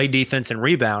 play defense and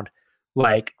rebound,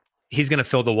 like he's going to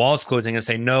feel the walls closing and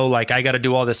say, no, like I got to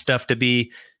do all this stuff to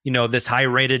be, this high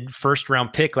rated first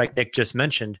round pick, like Nick just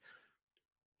mentioned.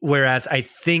 Whereas I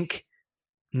think,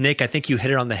 Nick, you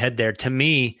hit it on the head there. To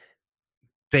me,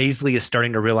 Bazley is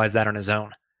starting to realize that on his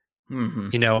own.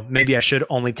 Mm-hmm. Maybe I should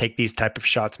only take these type of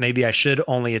shots. Maybe I should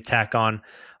only attack on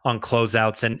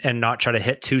closeouts and not try to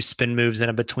hit 2 spin moves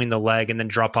in between the leg and then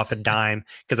drop off a dime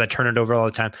because I turn it over all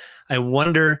the time. I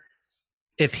wonder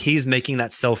if he's making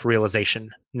that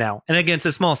self-realization now. And again, it's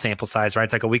a small sample size, right?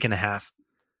 It's like a week and a half.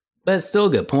 But it's still a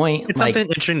good point. It's something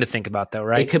interesting to think about though,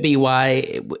 right? It could be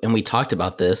why, and we talked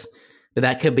about this, but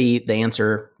that could be the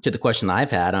answer to the question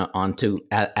I've had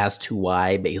as to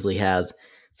why Bazley has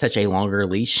such a longer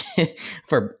leash,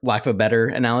 for lack of a better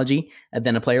analogy,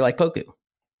 than a player like Poku.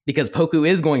 Because Poku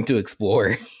is going to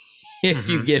explore. if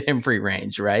you give him free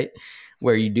range, right?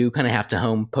 Where you do kind of have to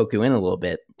home Poku in a little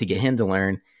bit to get him to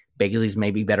learn. Bazley's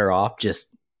maybe better off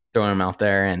just throwing him out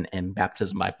there and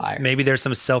baptism by fire. Maybe there's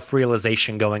some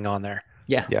self-realization going on there.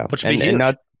 Yeah. Which would be huge.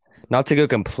 And not to go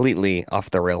completely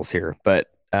off the rails here, but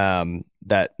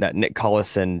that Nick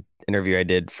Collison interview I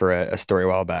did for a story a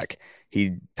while back,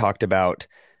 he talked about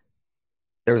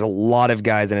there was a lot of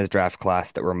guys in his draft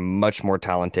class that were much more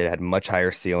talented, had much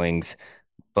higher ceilings,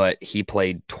 but he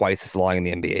played twice as long in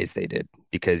the NBA as they did,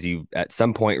 because you at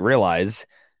some point realize,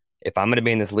 if I'm going to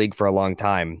be in this league for a long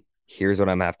time, here's what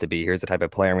I'm going to have to be. Here's the type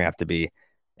of player I'm going to have to be.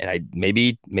 And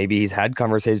maybe he's had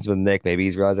conversations with Nick. Maybe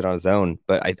he's realized it on his own.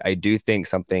 But I do think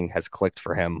something has clicked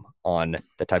for him on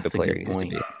the type of player he needs to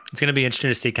be. It's going to be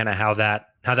interesting to see kind of how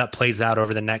that plays out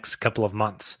over the next couple of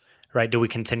months, right? Do we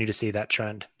continue to see that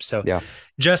trend? So, yeah.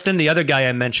 Justin, the other guy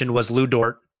I mentioned was Lou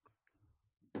Dort.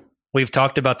 We've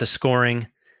talked about the scoring.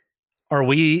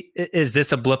 Is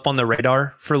this a blip on the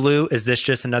radar for Lou? Is this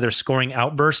just another scoring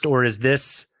outburst, or is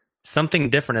this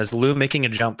something different? Is Lou making a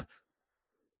jump?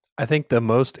 I think the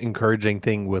most encouraging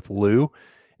thing with Lou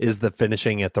is the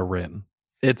finishing at the rim.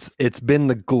 It's been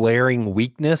the glaring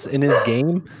weakness in his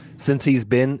game since he's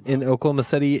been in Oklahoma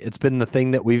City. It's been the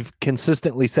thing that we've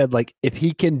consistently said, like, if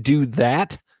he can do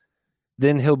that,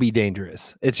 then he'll be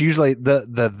dangerous. It's usually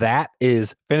that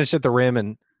is finish at the rim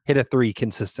and hit a three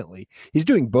consistently. He's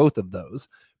doing both of those,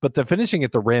 but the finishing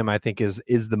at the rim, I think, is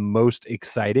the most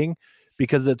exciting,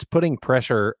 because it's putting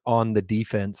pressure on the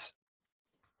defense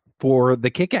for the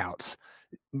kickouts,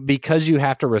 because you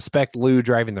have to respect Lou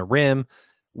driving the rim,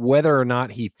 whether or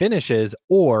not he finishes,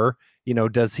 or,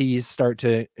 does he start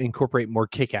to incorporate more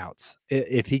kickouts?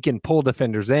 If he can pull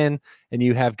defenders in, and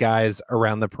you have guys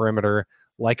around the perimeter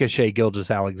like a Shai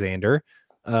Gilgeous-Alexander,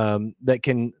 that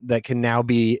can now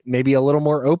be maybe a little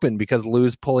more open because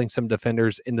Lou's pulling some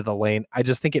defenders into the lane. I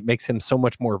just think it makes him so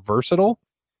much more versatile,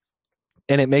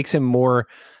 and it makes him more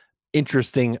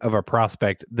interesting of a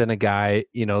prospect than a guy,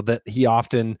 that he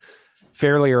often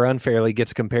fairly or unfairly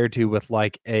gets compared to with,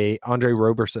 like, a Andre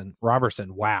Roberson.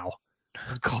 Wow.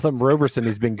 I called him Roberson.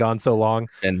 He's been gone so long.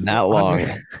 And that long.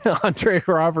 Andre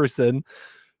Roberson,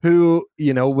 who,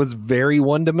 was very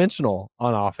one-dimensional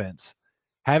on offense.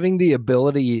 Having the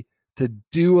ability to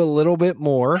do a little bit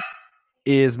more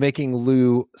is making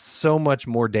Lou so much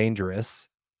more dangerous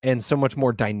and so much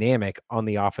more dynamic on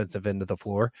the offensive end of the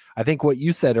floor. I think what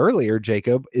you said earlier,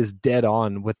 Jacob, is dead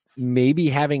on, with maybe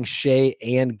having Shai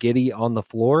and Giddey on the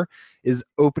floor is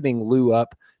opening Lou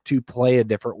up to play a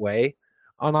different way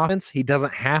on offense. He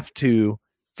doesn't have to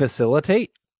facilitate.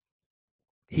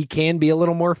 He can be a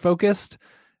little more focused.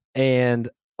 And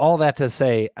all that to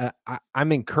say,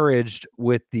 I'm encouraged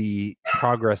with the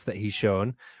progress that he's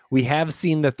shown. We have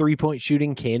seen the three-point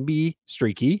shooting can be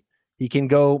streaky. He can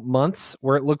go months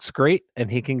where it looks great,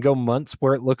 and he can go months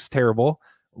where it looks terrible.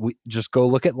 We just go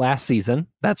look at last season.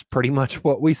 That's pretty much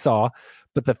what we saw.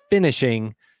 But the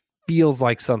finishing feels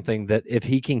like something that, if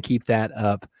he can keep that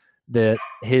up, that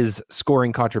his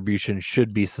scoring contribution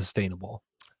should be sustainable.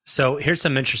 So here's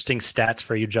some interesting stats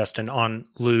for you, Justin, on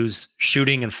Lou's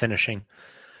shooting and finishing.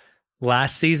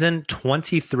 Last season,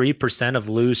 23% of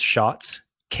Lou's shots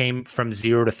came from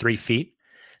 0 to 3 feet.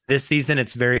 This season,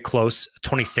 it's very close,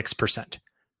 26%.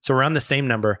 So around the same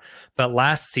number. But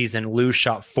last season, Lou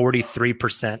shot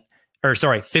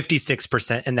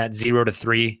 56% in that 0 to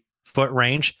 3 foot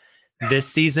range. This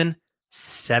season,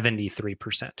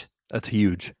 73%. That's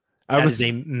huge. That is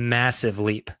a massive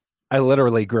leap. I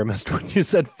literally grimaced when you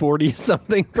said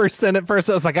 40-something% at first.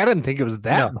 I was like, I didn't think it was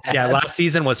that bad. Yeah, last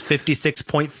season was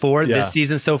 56.4. Yeah. This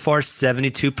season so far,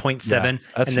 72.7. Yeah,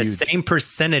 and the same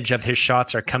percentage of his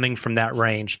shots are coming from that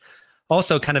range.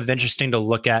 Also kind of interesting to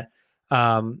look at.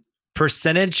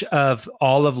 Percentage of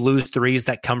all of Lou's threes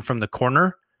that come from the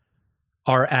corner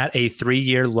are at a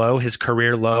 3-year low, his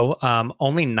career low.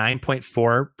 Only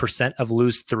 9.4% of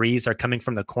Lou's threes are coming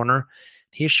from the corner.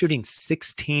 He is shooting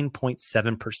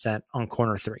 16.7% on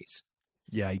corner threes.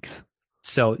 Yikes.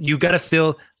 So you got to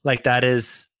feel like that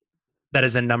is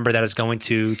a number that is going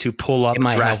to pull up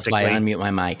drastically. I unmute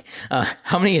my mic.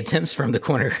 How many attempts from the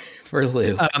corner for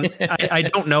Lou? I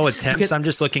don't know attempts. I'm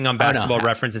just looking on Basketball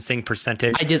Reference and seeing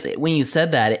percentage. When you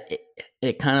said that,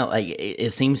 it kind of like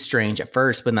it seems strange at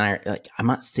first, but then I'm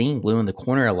not seeing Lou in the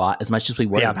corner a lot as much as we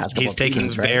were in the past couple he's taking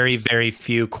seasons, right? very, very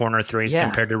few corner threes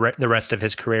compared to the rest of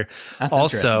his career. That's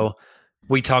also,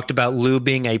 we talked about Lou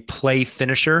being a play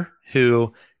finisher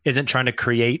who isn't trying to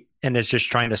create and is just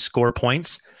trying to score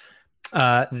points.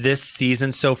 This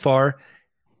season so far,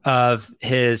 of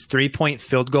his 3-point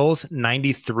field goals,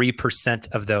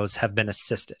 93% of those have been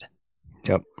assisted.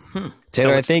 Yep.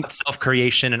 Taylor, so I think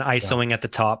self-creation and isoing at the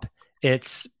top.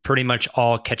 it's pretty much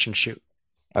all catch and shoot.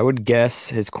 I would guess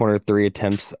his corner 3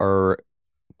 attempts are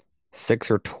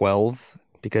 6 or 12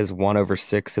 because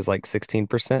 1/6 is like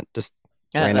 16%. Just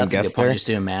random that's a guess good point. there. Just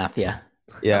doing math. Yeah.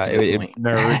 Yeah, That's a good point.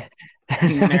 Nerd.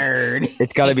 Nerd.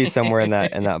 It's got to be somewhere in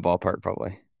that ballpark,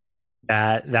 probably.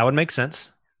 That would make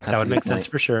sense. That's That a would good make sense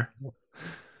point. for sure.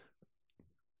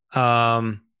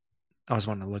 I was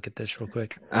wanting to look at this real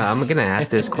quick. I'm going to ask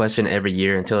this question every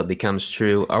year until it becomes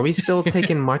true. Are we still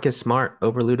taking Marcus Smart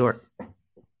over Lou Dort?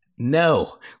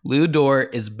 No, Lou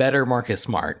Dort is better Marcus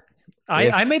Smart.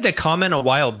 I made the comment a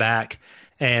while back,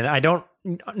 and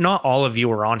not all of you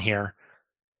were on here.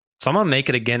 So I'm going to make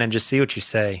it again and just see what you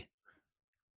say.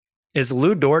 Is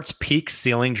Lou Dort's peak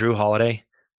ceiling Drew Holiday?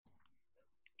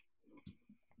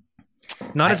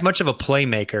 Not as much of a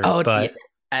playmaker, but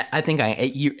I think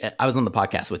I was on the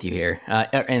podcast with you here,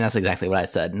 and that's exactly what I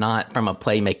said. Not from a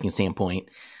playmaking standpoint,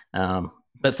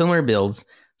 but similar builds,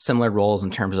 similar roles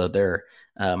in terms of their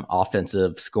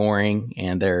offensive scoring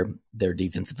and their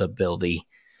defensive ability.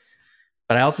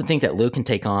 But I also think that Lou can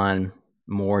take on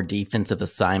more defensive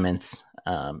assignments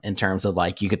in terms of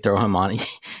like you could throw him on.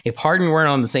 If Harden weren't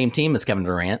on the same team as Kevin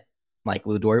Durant, like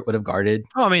Lou Dort would have guarded.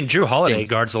 Oh, I mean, Drew Holiday James.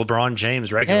 guards LeBron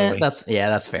James regularly.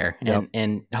 That's fair. Yep.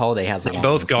 And Holiday has They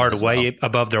both guard way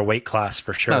above their weight class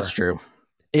for sure. That's true.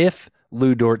 If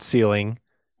Lou Dort's ceiling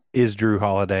is Drew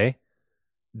Holiday,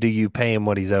 do you pay him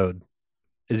what he's owed?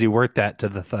 Is he worth that to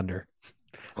the Thunder?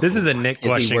 This is a Nick Is he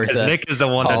question worth because a Nick is the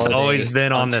one that's Holiday always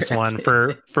been on this one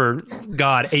contract? for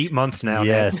 8 months now. Nick.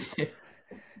 Yes.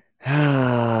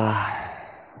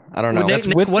 I don't know. Nick,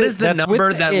 what is the that's number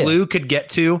with the that if. Lou could get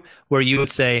to where you would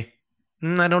say,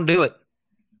 I don't do it?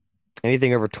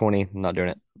 Anything over 20, I'm not doing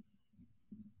it.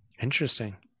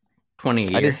 Interesting. 20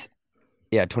 a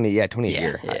year. 20 a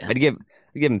year. Yeah. I'd give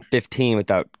him 15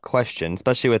 without question,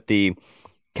 especially with the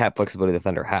cap flexibility the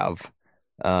Thunder have.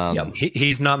 Yep.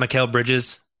 He's not Mikal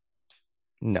Bridges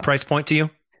No. price point to you?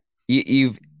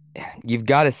 You've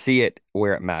got to see it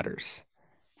where it matters.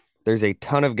 There's a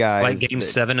ton of guys. Like game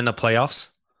 7 in the playoffs?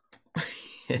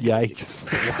 Yikes.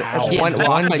 Getting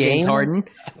blocked by James game? Harden.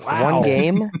 One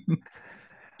game.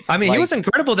 I mean, he Like- was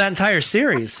incredible that entire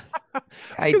series.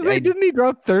 Didn't he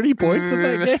drop 30 points in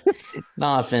that game?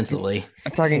 Not offensively.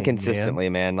 I'm talking Dang, consistently,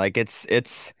 man. Like it's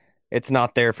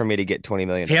not there for me to get 20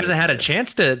 million. He hasn't had a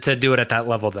chance to do it at that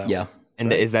level, though. Yeah.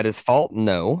 And is that his fault?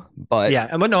 No, but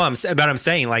Yeah, but no, I'm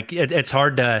saying like it's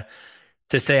hard to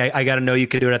say I got to know you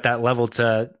could do it at that level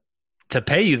to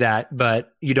pay you that,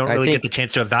 but you don't really get the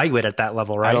chance to evaluate at that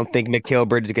level, right? I don't think Mikal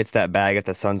Bridges gets that bag if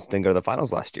the Suns didn't go to the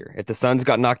finals last year. If the Suns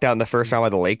got knocked out in the first round by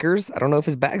the Lakers, I don't know if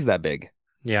his bag's that big.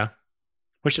 Yeah,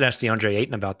 we should ask DeAndre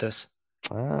Ayton about this.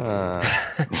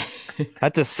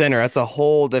 That's a center. That's a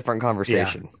whole different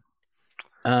conversation.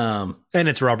 And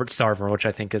it's Robert Sarver, which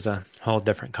I think is a whole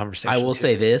different conversation. I will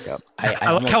say this.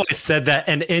 I like how I said that,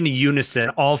 and in unison,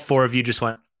 all 4 of you just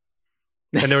went.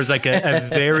 And there was like a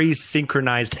very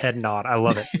synchronized head nod. I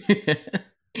love it.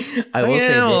 I will say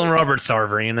this. Robert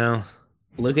Sarver, you know.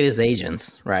 Look at his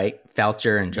agents, right?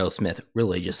 Foucher and Joe Smith,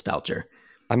 really just Foucher.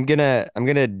 I'm gonna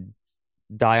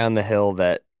die on the hill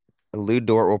that Lou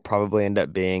Dort will probably end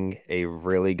up being a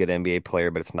really good NBA player,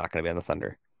 but it's not going to be on the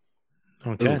Thunder.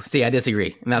 Okay. Ooh, see, I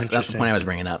disagree. And that's the point I was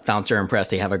bringing up. Foucher and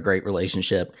Presti have a great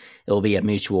relationship. It will be a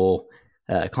mutual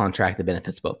contract that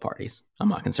benefits both parties. I'm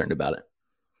not concerned about it.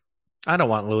 I don't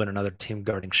want Lou and another team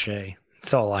guarding Shea.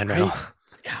 That's all I know.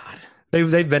 God.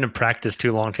 They've been in practice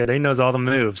too long. He knows all the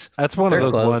moves. That's one They're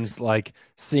of those close. ones like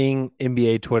seeing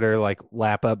NBA Twitter like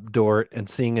lap up Dort and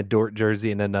seeing a Dort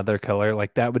jersey in another color.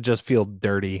 Like that would just feel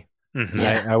dirty. Mm-hmm.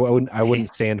 Yeah. I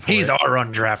wouldn't stand for He's it. our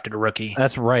undrafted rookie.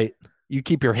 That's right. You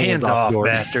keep your Hands off, Dort.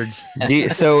 bastards.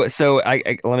 So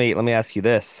let me ask you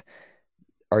this: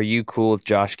 are you cool with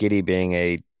Josh Giddey being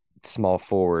a small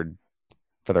forward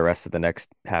for the rest of the next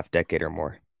half decade or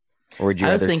more? Or would you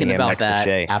I was rather see thinking him about next to that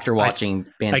Shea? after watching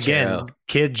Banchero. Again,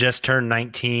 kid just turned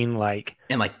 19. Like,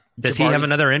 And like, does he have Jabari's-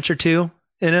 another inch or two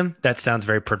in him? That sounds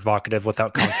very provocative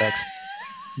without context.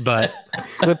 But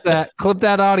Clip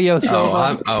that audio. So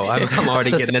I'm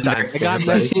already It's a getting a standard. I got timestamp.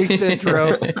 next week's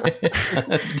intro.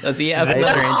 Does he have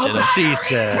another inch in him? she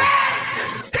said,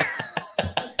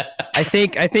 I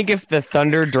think if the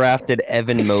Thunder drafted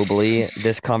Evan Mobley,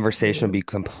 this conversation would be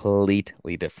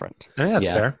completely different. I think that's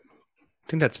Yeah. fair. I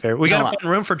think that's fair. We No, got to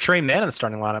find room for Trey Mann in the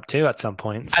starting lineup too at some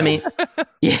point. I So mean,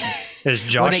 yeah. is when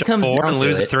Josh it a comes 4 down and to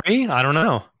lose a it- 3? I don't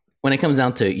know. When it comes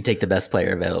down to it, you take the best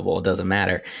player available. It doesn't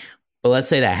matter. But let's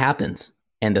say that happens,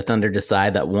 and the Thunder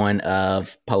decide that one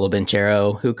of Paulo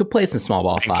Banchero, who could play some small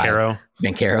ball five,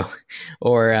 Banchero,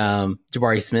 or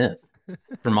Jabari Smith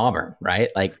from Auburn, right?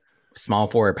 Like small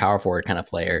forward, power forward kind of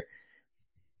player.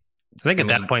 I think at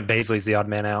that point, Bazley's the odd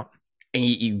man out. And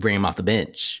you bring him off the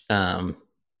bench. I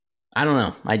don't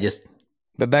know.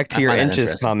 But back to your find that inches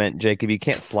interesting. comment, Jacob, you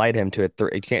can't slide him to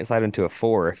you can't slide him to a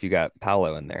 4 if you got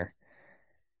Paolo in there.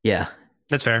 Yeah.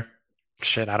 That's fair.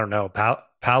 Shit, I don't know.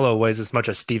 Paolo weighs as much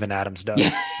as Steven Adams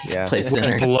does. Yeah. Plays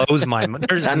center. Which blows my mind.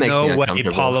 There's That makes me no way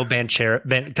uncomfortable. Paulo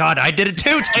Banchero. God, I did it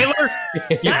too, Taylor.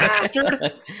 You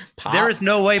bastard. There is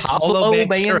no way Paulo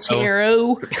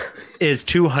Banchero is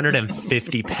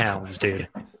 250 pounds, dude.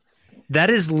 That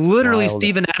is literally Wild.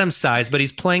 Steven Adams size, but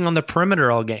he's playing on the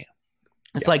perimeter all game.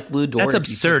 It's like Lou Dort. That's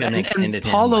absurd. And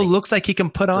Paulo looks like he can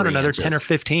put on 3 another inches. 10 or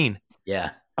 15. Yeah.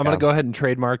 I'm going to go ahead and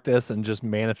trademark this and just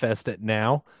manifest it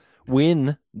now.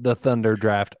 When the Thunder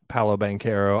draft Paolo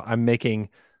Banchero, I'm making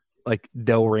like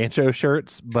Del Rancho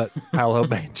shirts, but Paolo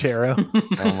Banchero.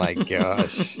 Oh my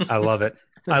gosh. I love it.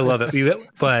 I love it.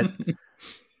 But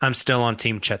I'm still on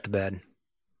team Chet the Bed.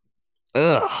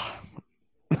 Ugh.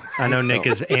 I know Nick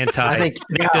is anti. I think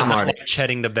Nick does I'm not already- like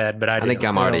Chetting the bed, but I think do.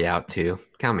 I'm already out too.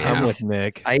 Count me I'm out. with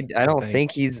Nick. I don't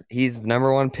think he's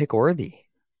number 1 pick worthy.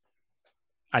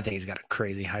 I think he's got a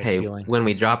crazy high Hey, ceiling. when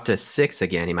we drop to 6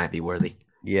 again, he might be worthy.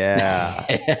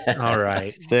 Yeah. All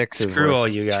right. 6 is Screw worth all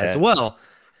you guys. Chet. Well,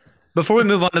 before we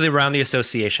move on to the Around the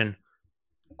Association,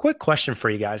 quick question for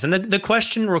you guys. And the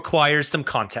question requires some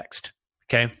context.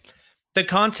 Okay. The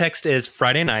context is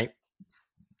Friday night.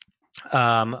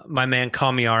 My man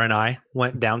Kamiar and I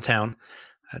went downtown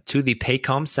to the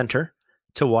Paycom Center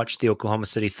to watch the Oklahoma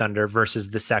City Thunder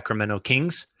versus the Sacramento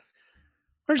Kings.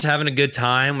 We're just having a good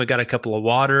time. We got a couple of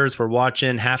waters. We're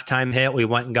watching halftime hit. We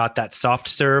went and got that soft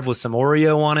serve with some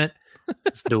Oreo on it.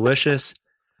 It's delicious.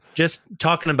 Just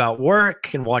talking about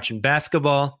work and watching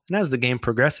basketball. And as the game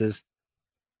progresses,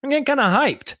 I'm getting kind of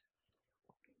hyped.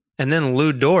 And then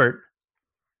Lou Dort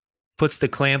puts the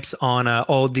clamps on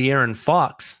old De'Aaron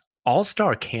Fox,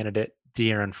 all-star candidate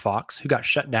De'Aaron Fox, who got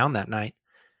shut down that night.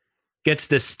 Gets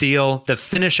the steal, the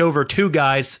finish over 2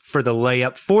 guys for the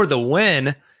layup for the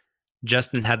win.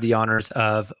 Justin had the honors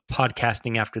of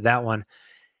podcasting after that one.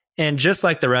 And just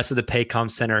like the rest of the Paycom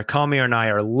Center, Kamiar and I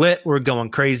are lit. We're going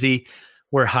crazy.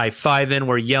 We're high-fiving.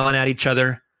 We're yelling at each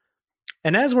other.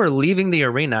 And as we're leaving the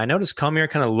arena, I noticed Kamiar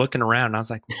kind of looking around. And I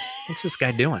was like, what's this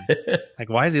guy doing?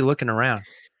 Like, why is he looking around?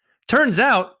 Turns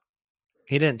out,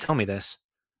 he didn't tell me this.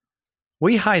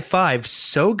 We high-fived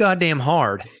so goddamn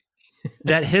hard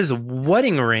that his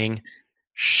wedding ring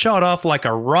shot off like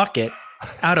a rocket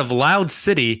out of Loud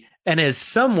City and is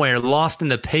somewhere lost in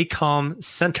the Paycom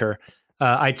Center.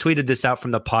 I tweeted this out from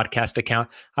the podcast account.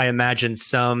 I imagine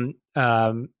some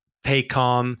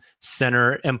Paycom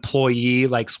Center employee,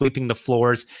 like sweeping the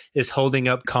floors, is holding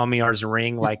up Kamiar's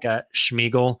ring like a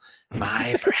Schmeagle.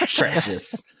 My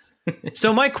precious.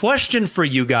 So my question for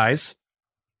you guys,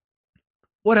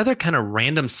 what other kind of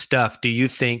random stuff do you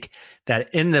think that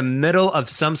in the middle of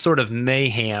some sort of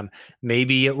mayhem,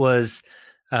 maybe it was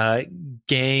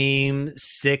game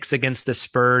 6 against the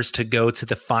Spurs to go to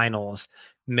the finals.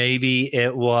 Maybe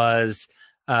it was,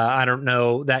 I don't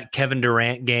know, that Kevin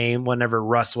Durant game whenever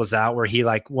Russ was out where he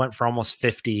like went for almost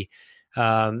 50.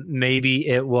 Maybe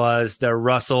it was the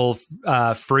Russell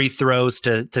free throws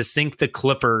to sink the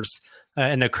Clippers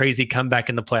and the crazy comeback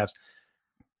in the playoffs.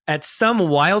 At some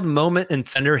wild moment in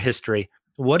Thunder history,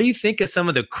 what do you think is some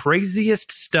of the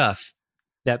craziest stuff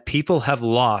that people have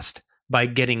lost by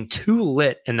getting too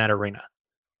lit in that arena?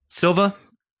 Silva,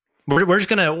 we're just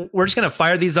gonna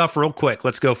fire these off real quick.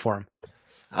 Let's go for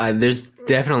them. There's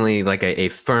definitely like a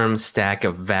firm stack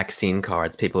of vaccine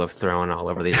cards people have thrown all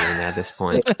over the internet at this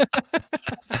point.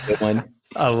 Good one.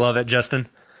 I love it, Justin.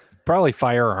 Probably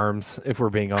firearms, if we're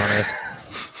being honest.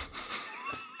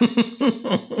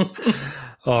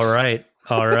 All right,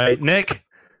 Nick.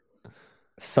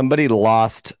 Somebody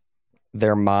lost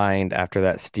their mind after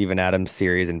that Steven Adams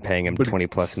series and paying him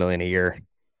 $20+ million a year.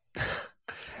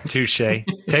 Touche.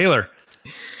 Taylor.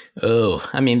 Oh,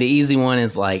 I mean, the easy one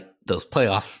is like those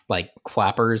playoff like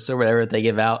clappers or whatever they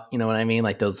give out. You know what I mean?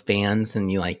 Like those fans,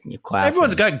 and you clap.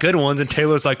 Everyone's got good ones, and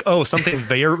Taylor's like, oh, something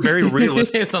very, very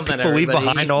realistic. Something people leave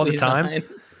everybody behind all the leaves time. behind.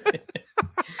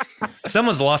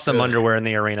 Someone's lost some underwear in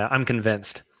the arena. I'm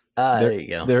convinced. There you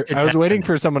go. I was waiting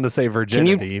for someone to say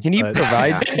virginity. Can you but-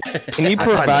 provide can you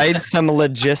provide some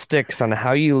logistics on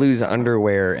how you lose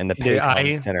underwear in the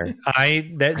Paycom Center?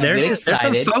 There's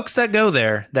some folks that go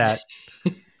there that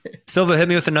Silva, hit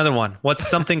me with another one. What's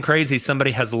something crazy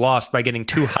somebody has lost by getting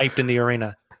too hyped in the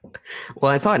arena?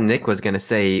 Well, I thought Nick was going to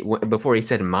say, before he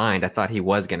said mind, I thought he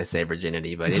was going to say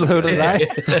virginity, but So did I.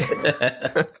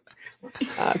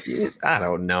 I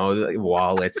don't know.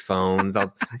 Wallets, phones,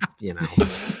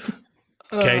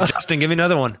 Okay, Justin, give me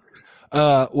another one.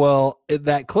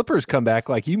 That Clippers comeback,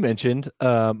 like you mentioned,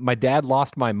 my dad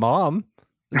lost my mom.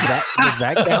 Does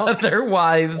that count? Their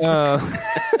wives.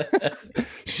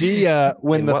 She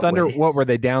when the Thunder, what were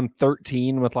they down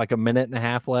 13 with like a minute and a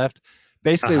half left?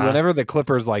 Basically, whenever the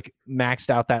Clippers like maxed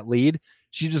out that lead,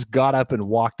 she just got up and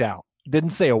walked out.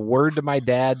 Didn't say a word to my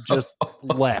dad, just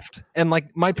left. And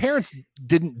like my parents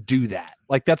didn't do that.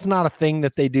 Like that's not a thing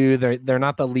that they do. They're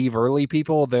not the leave early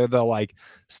people. They're the like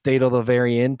stay till the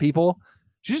very end people.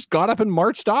 She just got up and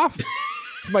marched off.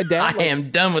 To my dad, I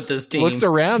am done with this team. Looks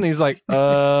around and he's like,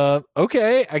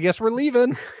 okay, I guess we're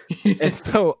leaving. And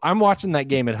so I'm watching that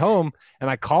game at home and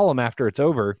I call him after it's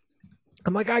over.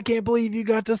 I'm like, I can't believe you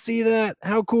got to see that.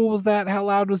 How cool was that? How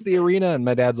loud was the arena? And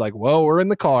my dad's like, well, we're in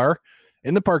the car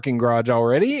in the parking garage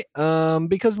already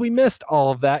because we missed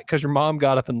all of that because your mom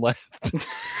got up and left.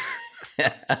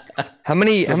 How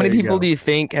many people do you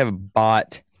think have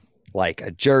bought like a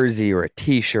jersey or a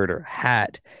t-shirt or a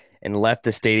hat and left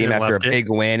the stadium after a big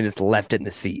win and just left it in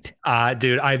the seat?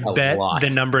 Dude, I bet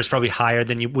the number is probably higher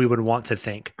than we would want to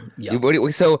think.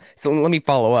 Yep. So let me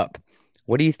follow up.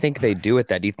 What do you think they do with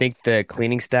that? Do you think the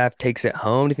cleaning staff takes it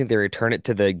home? Do you think they return it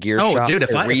to the gear shop? Dude,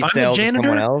 if I'm the janitor,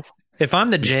 someone else? If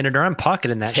I'm the janitor, I'm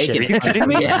pocketing that shit. Are you kidding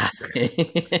me? Yeah.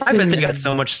 I bet they got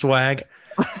so much swag.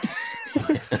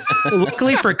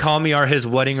 Luckily for Kamiar, his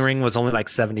wedding ring was only like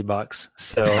 $70,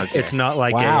 so it's not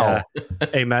like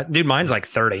dude. Mine's like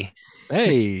 30.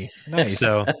 Hey, nice.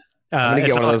 So I'm gonna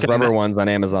get one of those rubber ones on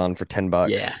Amazon for $10.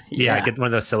 Yeah. Get one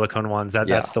of those silicone ones.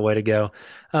 That's the way to go.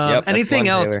 Anything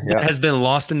else that has been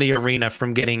lost in the arena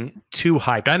from getting too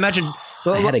hyped? I imagine,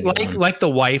 like the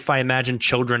wife, I imagine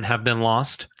children have been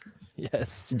lost.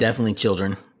 Yes, definitely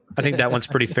children. I think that one's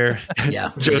pretty fair.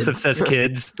 Yeah, Joseph says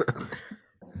kids.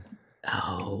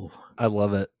 Oh, I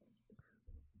love it.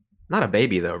 Not a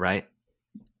baby though, right?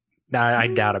 I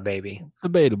doubt a baby.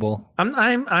 Debatable. I'm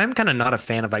kind of not a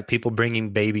fan of like people bringing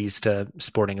babies to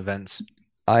sporting events.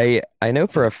 I know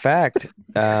for a fact.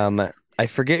 I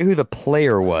forget who the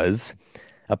player was.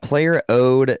 A player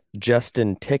owed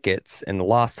Justin tickets and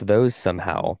lost those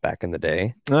somehow back in the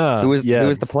day. Who was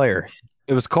the player?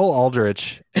 It was Cole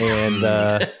Aldrich, and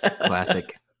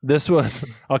classic. This was.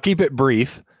 I'll keep it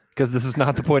brief because this is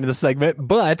not the point of the segment.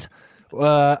 But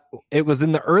it was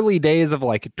in the early days of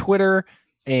like Twitter.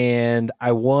 And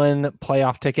I won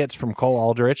playoff tickets from Cole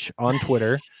Aldrich on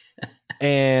Twitter.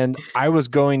 And I was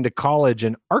going to college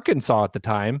in Arkansas at the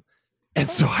time. And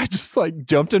so I just like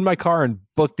jumped in my car and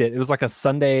booked it. It was like a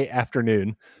Sunday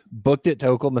afternoon, booked it to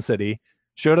Oklahoma City,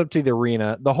 showed up to the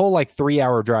arena, the whole like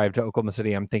 3-hour drive to Oklahoma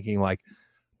City. I'm thinking like,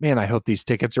 man, I hope these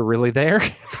tickets are really there.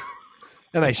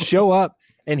 And I show up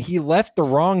and he left the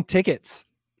wrong tickets.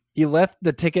 He left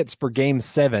the tickets for game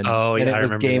 7. Oh, yeah. And it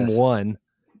was game 1.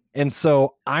 And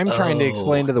so I'm trying to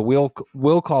explain to the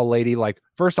will call lady, like,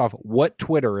 first off, what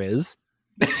Twitter is,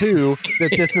 2,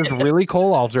 that this is really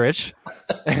Cole Aldrich,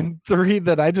 and 3,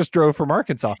 that I just drove from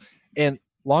Arkansas. And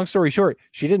long story short,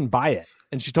 she didn't buy it,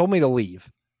 and she told me to leave.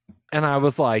 And I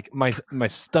was like, my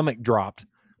stomach dropped.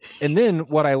 And then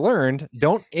what I learned,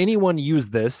 don't anyone use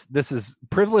this. This is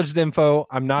privileged info.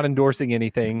 I'm not endorsing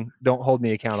anything. Don't hold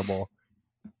me accountable.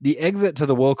 The exit to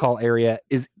the will call area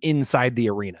is inside the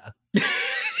arena.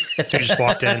 So you just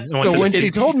walked in. So when she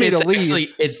told me to leave, actually,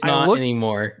 it's not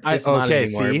anymore. It's not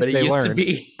anymore, but it used to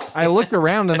be. I looked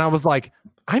around and I was like,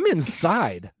 I'm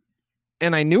inside.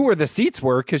 And I knew where the seats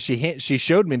were because she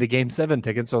showed me the game 7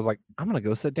 tickets. So I was like, I'm going to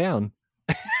go sit down.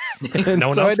 No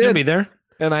one else can be there.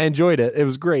 And I enjoyed it. It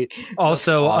was great.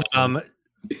 Also, awesome.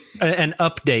 An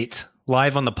update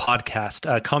live on the podcast.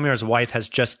 Kamiar's wife has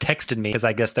just texted me because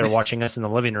I guess they're watching us in the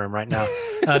living room right now.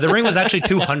 The ring was actually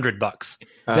 $200.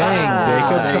 Dang,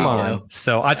 Jacob, come on.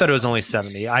 So I thought it was only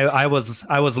 70. I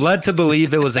was led to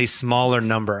believe it was a smaller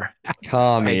number.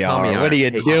 Kamiar, what are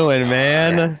you doing,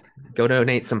 man? Yeah. Go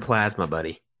donate some plasma,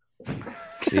 buddy.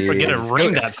 We're get a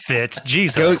ring that fits.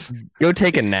 Jesus. Go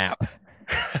take a nap.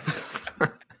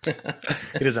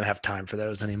 He doesn't have time for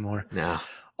those anymore. No.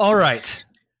 All right.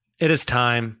 It is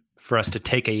time for us to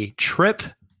take a trip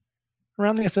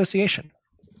around the association.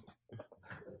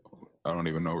 I don't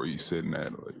even know where you're sitting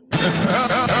at.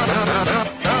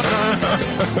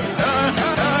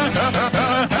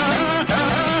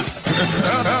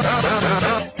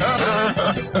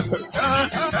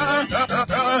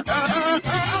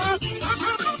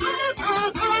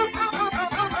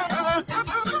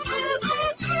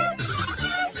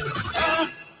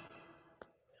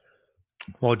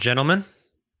 Well, gentlemen,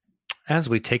 as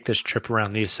we take this trip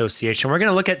around the association, we're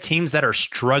going to look at teams that are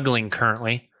struggling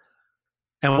currently.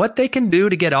 and what they can do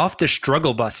to get off the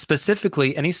struggle bus,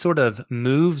 specifically any sort of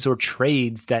moves or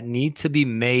trades that need to be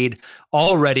made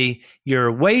already.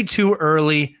 You're way too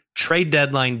early trade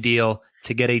deadline deal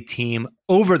to get a team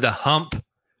over the hump.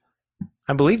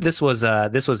 I believe this was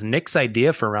Nick's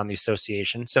idea for Around the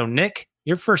Association. So Nick,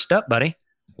 you're first up, buddy.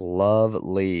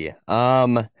 Lovely.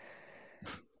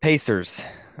 Pacers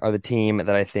are the team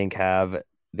that I think have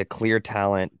the clear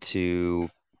talent to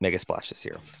make a splash this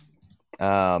year.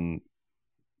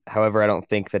 However, I don't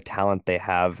think the talent they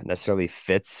have necessarily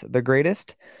fits the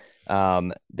greatest.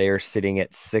 They are sitting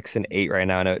at 6-8 right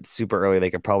now. I know it's super early.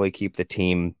 They could probably keep the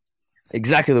team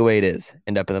exactly the way it is,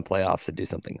 end up in the playoffs and do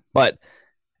something. But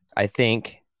I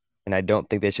think, and I don't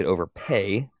think they should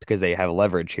overpay because they have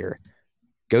leverage here.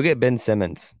 Go get Ben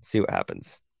Simmons. See what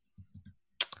happens.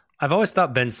 I've always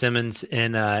thought Ben Simmons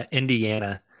in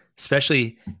Indiana,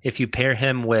 especially if you pair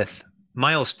him with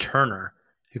Miles Turner,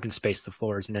 who can space the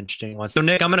floor, is an interesting one. So,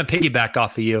 Nick, I'm going to piggyback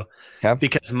off of you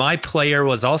because my player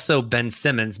was also Ben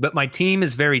Simmons, but my team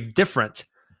is very different.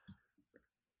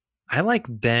 I like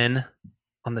Ben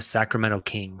on the Sacramento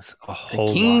Kings a whole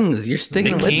lot. Kings, you're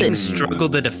sticking with it. The Kings struggle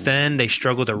to defend. They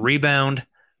struggle to rebound.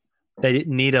 They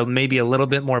need maybe a little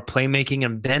bit more playmaking,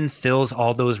 and Ben fills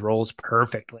all those roles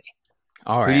perfectly.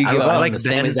 All right, I like the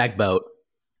same exact boat.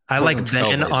 I like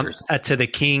Ben to the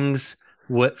Kings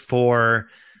for,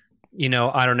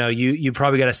 I don't know. You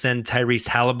probably got to send Tyrese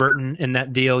Halliburton in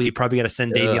that deal. You probably got to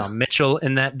send Davion Mitchell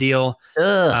in that deal.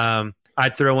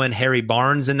 I'd throw in Harry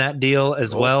Barnes in that deal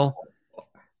as well.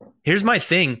 Here's my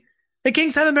thing. The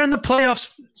Kings haven't been in the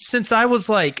playoffs since I was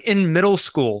like in middle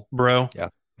school, bro. Yeah.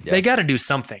 They got to do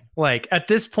something. Like at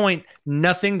this point,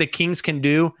 nothing the Kings can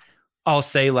do. I'll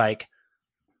say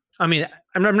I'm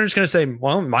just going to say,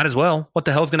 well, might as well. What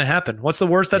the hell's going to happen? What's the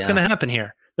worst that's going to happen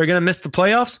here? They're going to miss the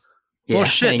playoffs? Well,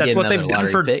 shit, that's what they've done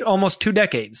for almost 2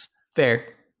 decades. Fair.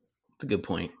 That's a good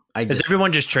point. Is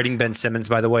everyone just trading Ben Simmons,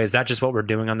 by the way? Is that just what we're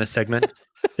doing on this segment?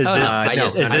 Is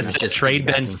this the trade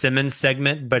Ben Simmons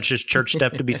segment, but just churched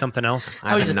up to be something else?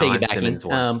 I was just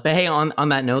piggybacking. But hey, on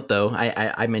that note, though,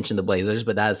 I mentioned the Blazers,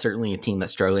 but that is certainly a team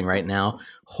that's struggling right now.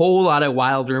 Whole lot of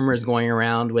wild rumors going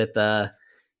around with,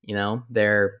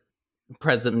 their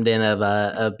president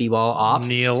of B-ball ops,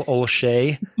 Neil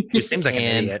Olshey, who seems like an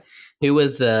idiot. Who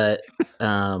was the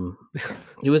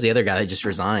other guy that just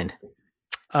resigned?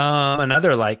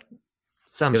 Another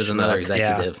another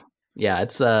executive. Yeah,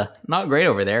 it's not great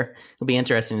over there. It'll be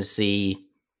interesting to see.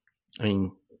 I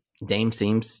mean, Dame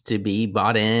seems to be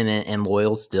bought in and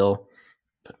loyal still,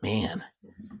 but man,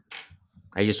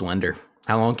 I just wonder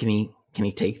how long can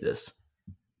he take this?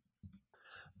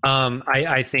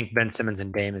 I think Ben Simmons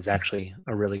and Dame is actually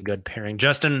a really good pairing.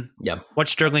 Justin, what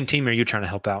struggling team are you trying to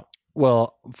help out?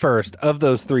 Well, first, of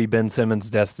those 3 Ben Simmons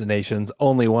destinations,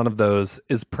 only one of those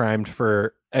is primed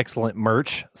for excellent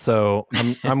merch. So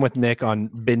I'm with Nick on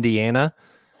Bendiana.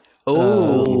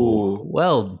 Oh,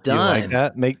 well done. You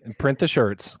like that? Print the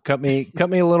shirts. Cut me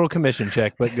a little commission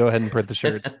check, but go ahead and print the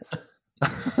shirts.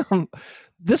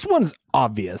 This one's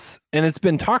obvious, and it's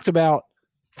been talked about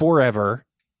forever.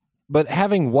 But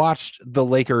having watched the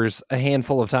Lakers a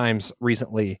handful of times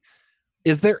recently,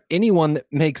 is there anyone that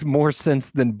makes more sense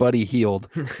than Buddy Hield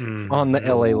on the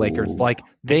LA Lakers? Like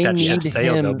they need him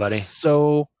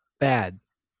so bad.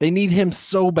 They need him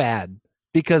so bad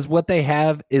because what they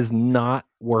have is not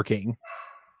working.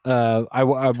 I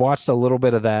watched a little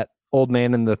bit of that Old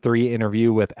Man in the 3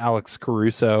 interview with Alex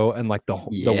Caruso, and like the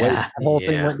whole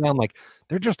thing went down. Like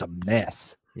they're just a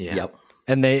mess. Yeah. Yep.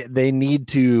 And they need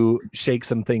to shake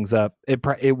some things up.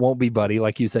 It won't be Buddy,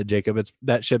 like you said, Jacob.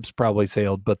 That ship's probably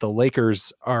sailed. But the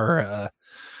Lakers are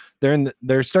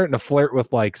they're starting to flirt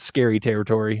with like scary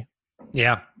territory.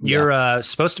 Yeah, you're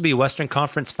supposed to be Western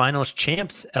Conference Finals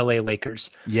champs, LA Lakers.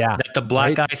 Yeah, that the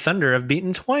Black Eye Thunder have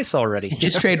beaten twice already.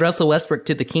 Just trade Russell Westbrook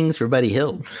to the Kings for Buddy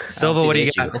Hield. Silva, what do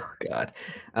you got? Oh, God.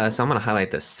 So I'm going to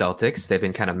highlight the Celtics. They've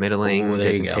been kind of middling.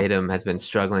 Jason Tatum has been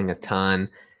struggling a ton.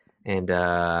 And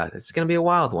it's going to be a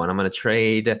wild one. I'm going to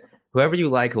trade whoever you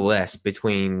like less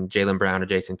between Jaylen Brown or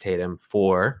Jason Tatum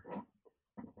for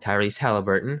Tyrese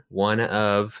Halliburton, one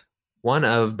of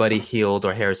Buddy Hield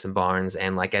or Harrison Barnes,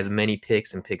 and like as many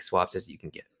picks and pick swaps as you can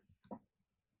get.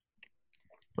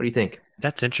 What do you think?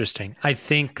 That's interesting. I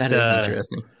think that is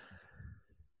interesting.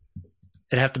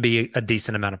 It'd have to be a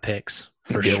decent amount of picks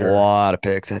for sure. A lot of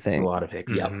picks, I think. A lot of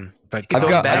picks. Yep. But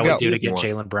I would do to get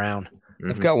Jaylen Brown.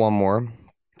 I've got one more.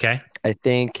 Okay. I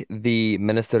think the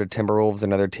Minnesota Timberwolves,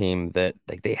 another team that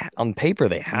like they on paper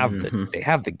they have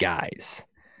the guys.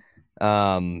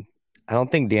 I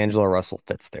don't think D'Angelo Russell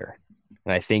fits there,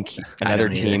 and I think another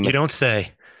team. You don't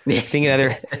say. I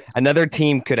think another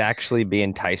team could actually be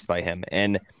enticed by him.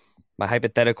 And my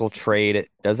hypothetical trade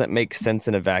doesn't make sense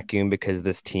in a vacuum because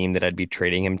this team that I'd be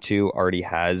trading him to already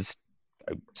has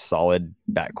a solid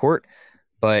backcourt.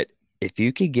 But if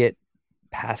you could get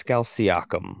Pascal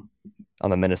Siakam on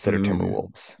the Minnesota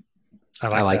Timberwolves,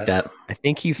 I like that. I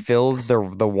think he fills the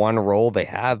one role they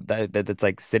have that's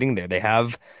like sitting there. They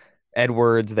have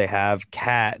Edwards, they have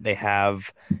Cat, they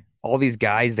have all these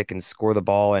guys that can score the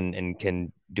ball and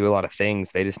can do a lot of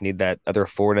things. They just need that other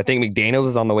forward. I think McDaniels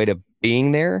is on the way to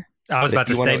being there. I was about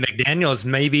to say McDaniels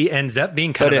maybe ends up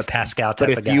being kind of a Pascal type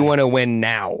of guy. But if you want to win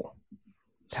now,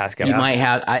 Pascal, you might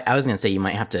have. I was going to say you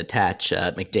might have to attach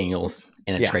McDaniels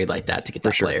in a trade like that to get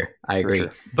that player. I agree.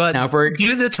 Sure. But now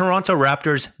do the Toronto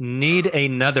Raptors need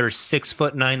another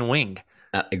 6'9" wing?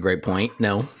 A great point.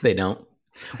 No, they don't.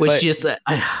 Which just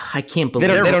I can't believe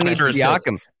they don't need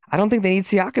Siakam. I don't think they need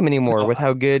Siakam anymore with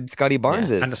how good Scotty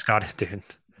Barnes is. And the Scotty, dude.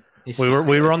 We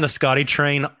were on the Scotty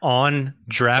train on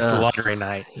draft lottery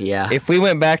night. Yeah. If we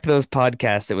went back to those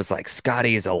podcasts, it was like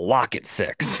Scotty is a lock at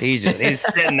 6. He's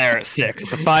sitting there at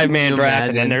 6. The 5-man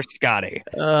draft, and there's Scotty.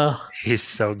 He's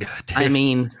so good. Dude. I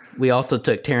mean, we also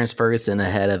took Terrence Ferguson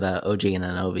ahead of OG and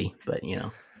Anunoby, but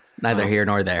neither here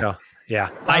nor there. No.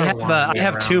 Yeah, I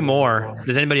have two more.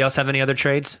 Does anybody else have any other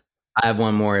trades? I have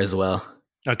one more as well.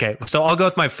 Okay, so I'll go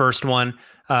with my first one.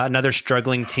 Another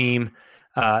struggling team.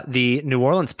 The New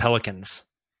Orleans Pelicans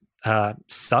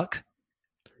suck,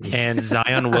 and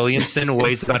Zion Williamson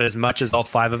weighs about as much as all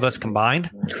 5 of us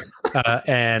combined,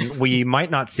 and we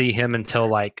might not see him until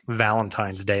like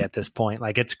Valentine's Day at this point.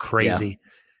 Like, it's crazy. Yeah.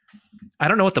 I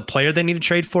don't know what the player they need to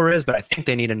trade for is, but I think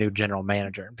they need a new general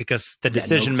manager because the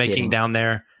decision making down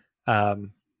there has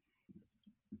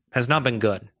not been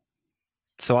good.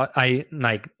 So I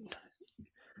like.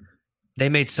 They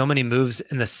made so many moves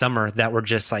in the summer that were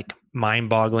just like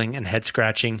mind-boggling and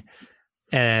head-scratching,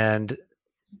 and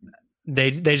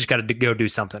they just got to go do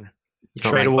something.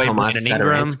 Trade away Brandon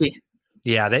Ingram.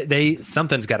 Yeah, they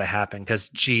something's got to happen because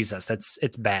Jesus,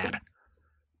 it's bad.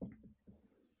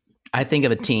 I think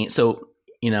of a team. So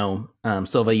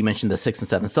Silva, you mentioned the 6 and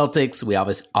 7 Celtics. We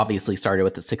obviously started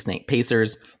with the 6 and 8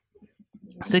 Pacers.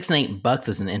 6 and 8 Bucks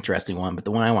is an interesting one, but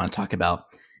the one I want to talk about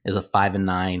is a 5 and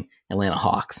 9 Atlanta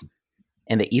Hawks.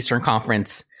 And the Eastern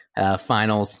Conference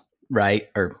Finals, right?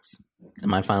 Or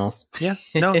semifinals? Yeah.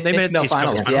 No, they made no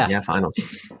finals. Yeah, finals.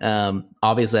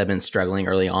 Obviously, I've been struggling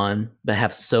early on, but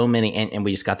have so many. And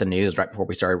we just got the news right before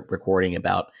we started recording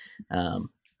about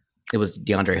it was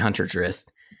DeAndre Hunter's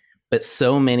wrist. But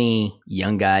so many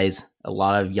young guys, a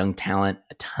lot of young talent,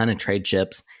 a ton of trade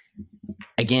chips.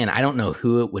 Again, I don't know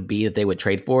who it would be that they would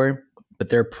trade for, but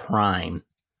they're prime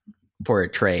for a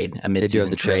trade, a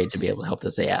mid-season trade to be able to help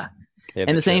this. Yeah.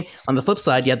 And the same on the flip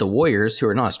side, you have the Warriors, who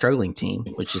are not a struggling team,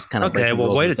 which is kind of okay.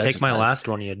 Well, way to take my last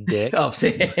one, you dick. Here's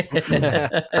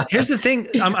the thing: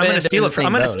 I'm going to steal it.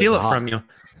 I'm going to steal it from you.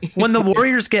 When the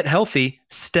Warriors get healthy,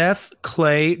 Steph,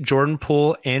 Clay, Jordan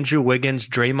Poole, Andrew Wiggins,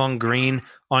 Draymond Green,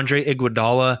 Andre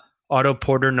Iguodala, Otto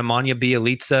Porter, Nemanja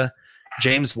Bjelica,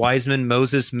 James Wiseman,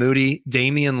 Moses Moody,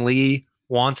 Damian Lee,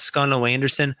 Juan Toscano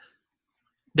Anderson.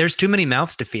 There's too many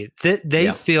mouths to feed.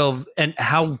 They feel, and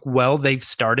how well they've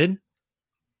started.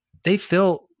 They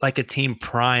feel like a team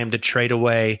primed to trade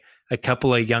away a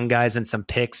couple of young guys and some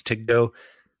picks to go.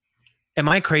 Am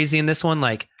I crazy in this one?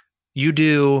 Like, you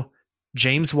do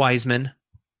James Wiseman,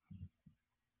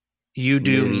 you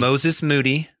do Moses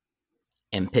Moody,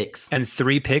 and picks, and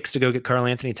 3 picks to go get Karl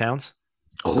Anthony Towns.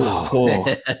 Oh,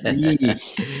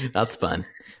 that's fun.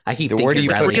 I keep thinking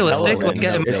realistic.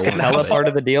 Capella part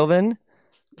of the deal then?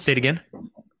 Say it again.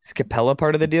 Is Capella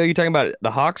part of the deal? You talking about the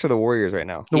Hawks or the Warriors right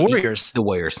now? The Warriors. The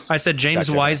Warriors. I said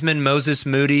James Wiseman, Moses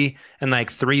Moody, and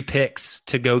like 3 picks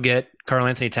to go get Karl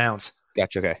Anthony Towns.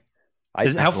 Gotcha. Okay.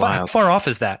 How far off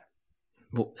is that?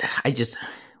 Well,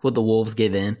 will the Wolves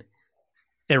give in?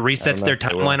 It resets their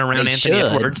timeline around Anthony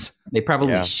Edwards. They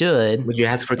probably should. Would you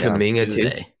ask for Kuminga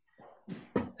too?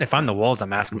 If I'm the Wolves,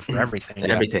 I'm asking for everything.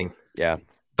 Everything. Yeah.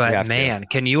 But man,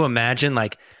 can you imagine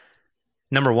like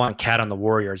number one, Cat on the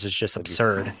Warriors is just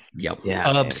absurd. Yep.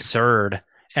 Yeah. Absurd.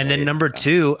 And then number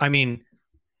 2, I mean,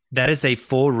 that is a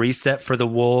full reset for the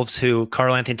Wolves, who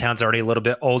Karl Anthony Towns already a little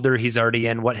bit older. He's already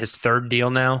in his 3rd deal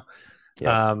now.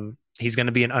 Yeah. He's going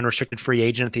to be an unrestricted free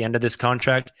agent at the end of this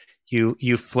contract.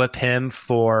 You flip him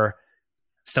for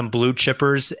some blue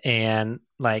chippers and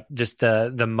like just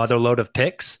the mother load of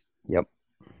picks. Yep.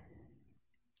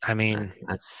 I mean,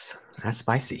 that's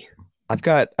spicy. I've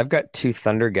got 2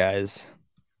 Thunder guys.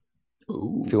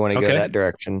 Ooh, if you want to go that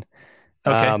direction.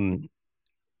 Okay.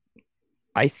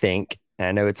 I think, and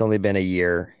I know it's only been a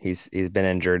year. He's been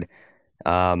injured.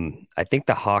 I think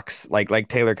the Hawks, like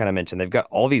Taylor kind of mentioned, they've got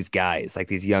all these guys, like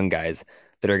these young guys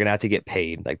that are going to have to get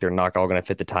paid. Like they're not all going to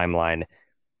fit the timeline.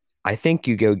 I think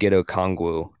you go get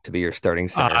Okongwu to be your starting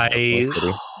center.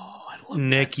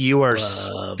 Nick, you are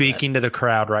speaking to the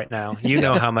crowd right now. You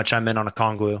know how much I'm in on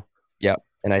Okongwu. Yep.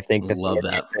 And I think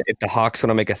that if the Hawks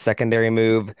want to make a secondary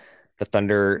move, the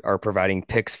Thunder are providing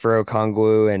picks for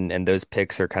Okongwu, and those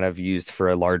picks are kind of used for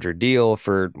a larger deal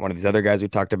for one of these other guys we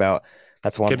talked about.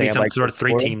 That's one thing. Could be some sort of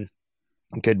 3-team.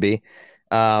 Could be.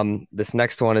 This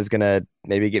next one is going to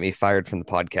maybe get me fired from the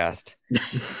podcast.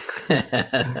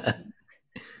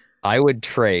 I would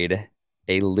trade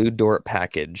a Lou Dort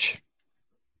package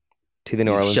to the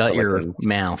New Orleans Shut Pelicans your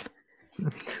mouth.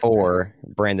 for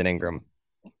Brandon Ingram.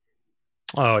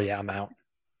 Oh yeah, I'm out.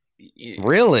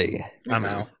 Really? I'm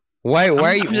out. Why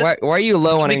are you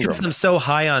low on Ingram? Because I'm so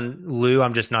high on Lou,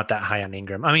 I'm just not that high on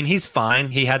Ingram. I mean, he's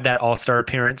fine. He had that All-Star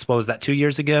appearance. What was that, 2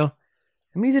 years ago?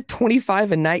 I mean, he's a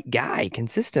 25 a night guy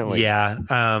consistently. Yeah.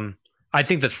 I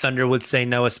think the Thunder would say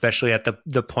no, especially at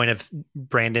the point of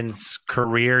Brandon's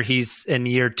career. He's in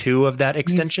year 2 of that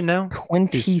extension now.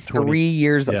 23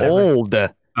 years old.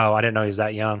 Oh, I didn't know he was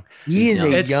that young. He is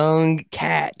a young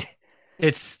cat.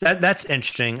 It's that's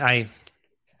interesting.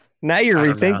 Now you're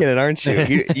rethinking it, aren't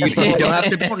you? You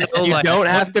don't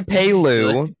have to pay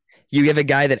Lou. You have a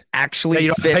guy that actually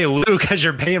you don't pay Lou because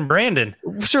you're paying Brandon.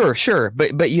 Sure.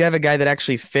 But you have a guy that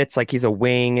actually fits, like he's a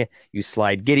wing. You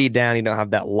slide Giddy down. You don't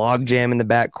have that log jam in the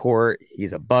backcourt.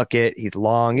 He's a bucket. He's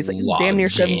long. He's like damn near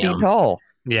 7 feet tall.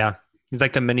 Yeah. He's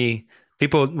like the mini.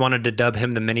 People wanted to dub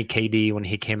him the mini KD when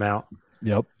he came out.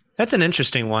 Yep. That's an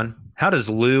interesting one. How does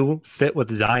Lou fit with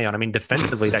Zion? I mean,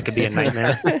 defensively, that could be a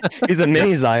nightmare. He's a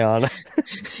mini Zion.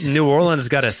 New Orleans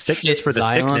got a sickness for the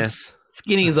Zion. Thickness.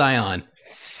 Skinny Zion.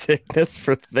 Sickness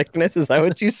for thickness? Is that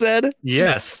what you said?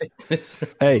 Yes.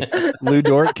 Hey, Lou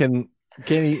Dort, can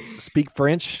he speak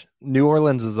French? New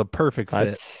Orleans is a perfect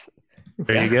fit.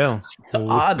 There you go.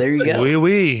 There you go. Oui,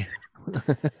 oui.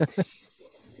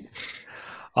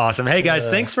 Awesome. Hey, guys,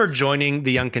 thanks for joining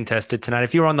the Uncontested tonight.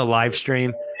 If you were on the live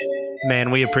stream,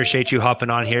 man, we appreciate you hopping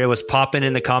on here. It was popping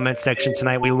in the comment section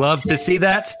tonight. We love to see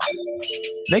that.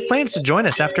 Make plans to join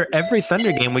us after every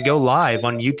Thunder game. We go live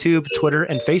on YouTube, Twitter,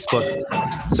 and Facebook.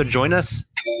 So join us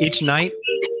each night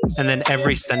and then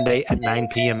every Sunday at 9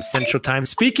 p.m. Central Time.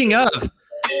 Speaking of,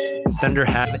 Thunder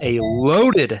have a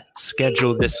loaded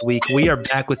schedule this week. We are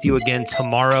back with you again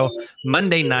tomorrow,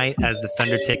 Monday night, as the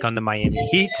Thunder take on the Miami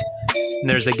Heat. And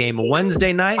there's a game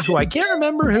Wednesday night, who I can't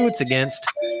remember who it's against.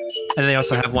 And they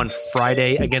also have one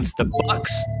Friday against the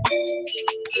Bucks.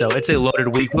 So it's a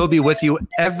loaded week. We'll be with you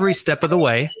every step of the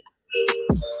way.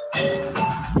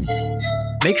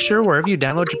 Make sure wherever you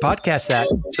download your podcast at,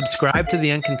 subscribe to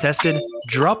The Uncontested,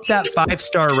 drop that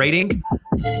 5-star rating,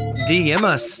 DM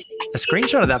us a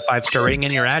screenshot of that 5-star rating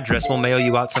and your address. We'll mail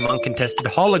you out some Uncontested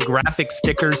holographic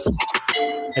stickers.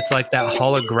 It's like that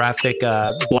holographic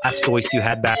Blastoise you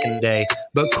had back in the day,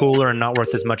 but cooler and not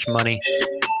worth as much money.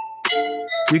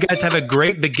 You guys have a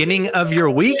great beginning of your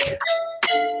week.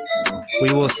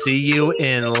 We will see you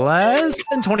in less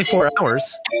than 24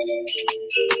 hours.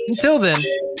 Until then,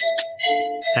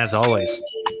 as always,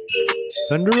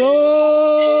 Thunder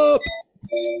up!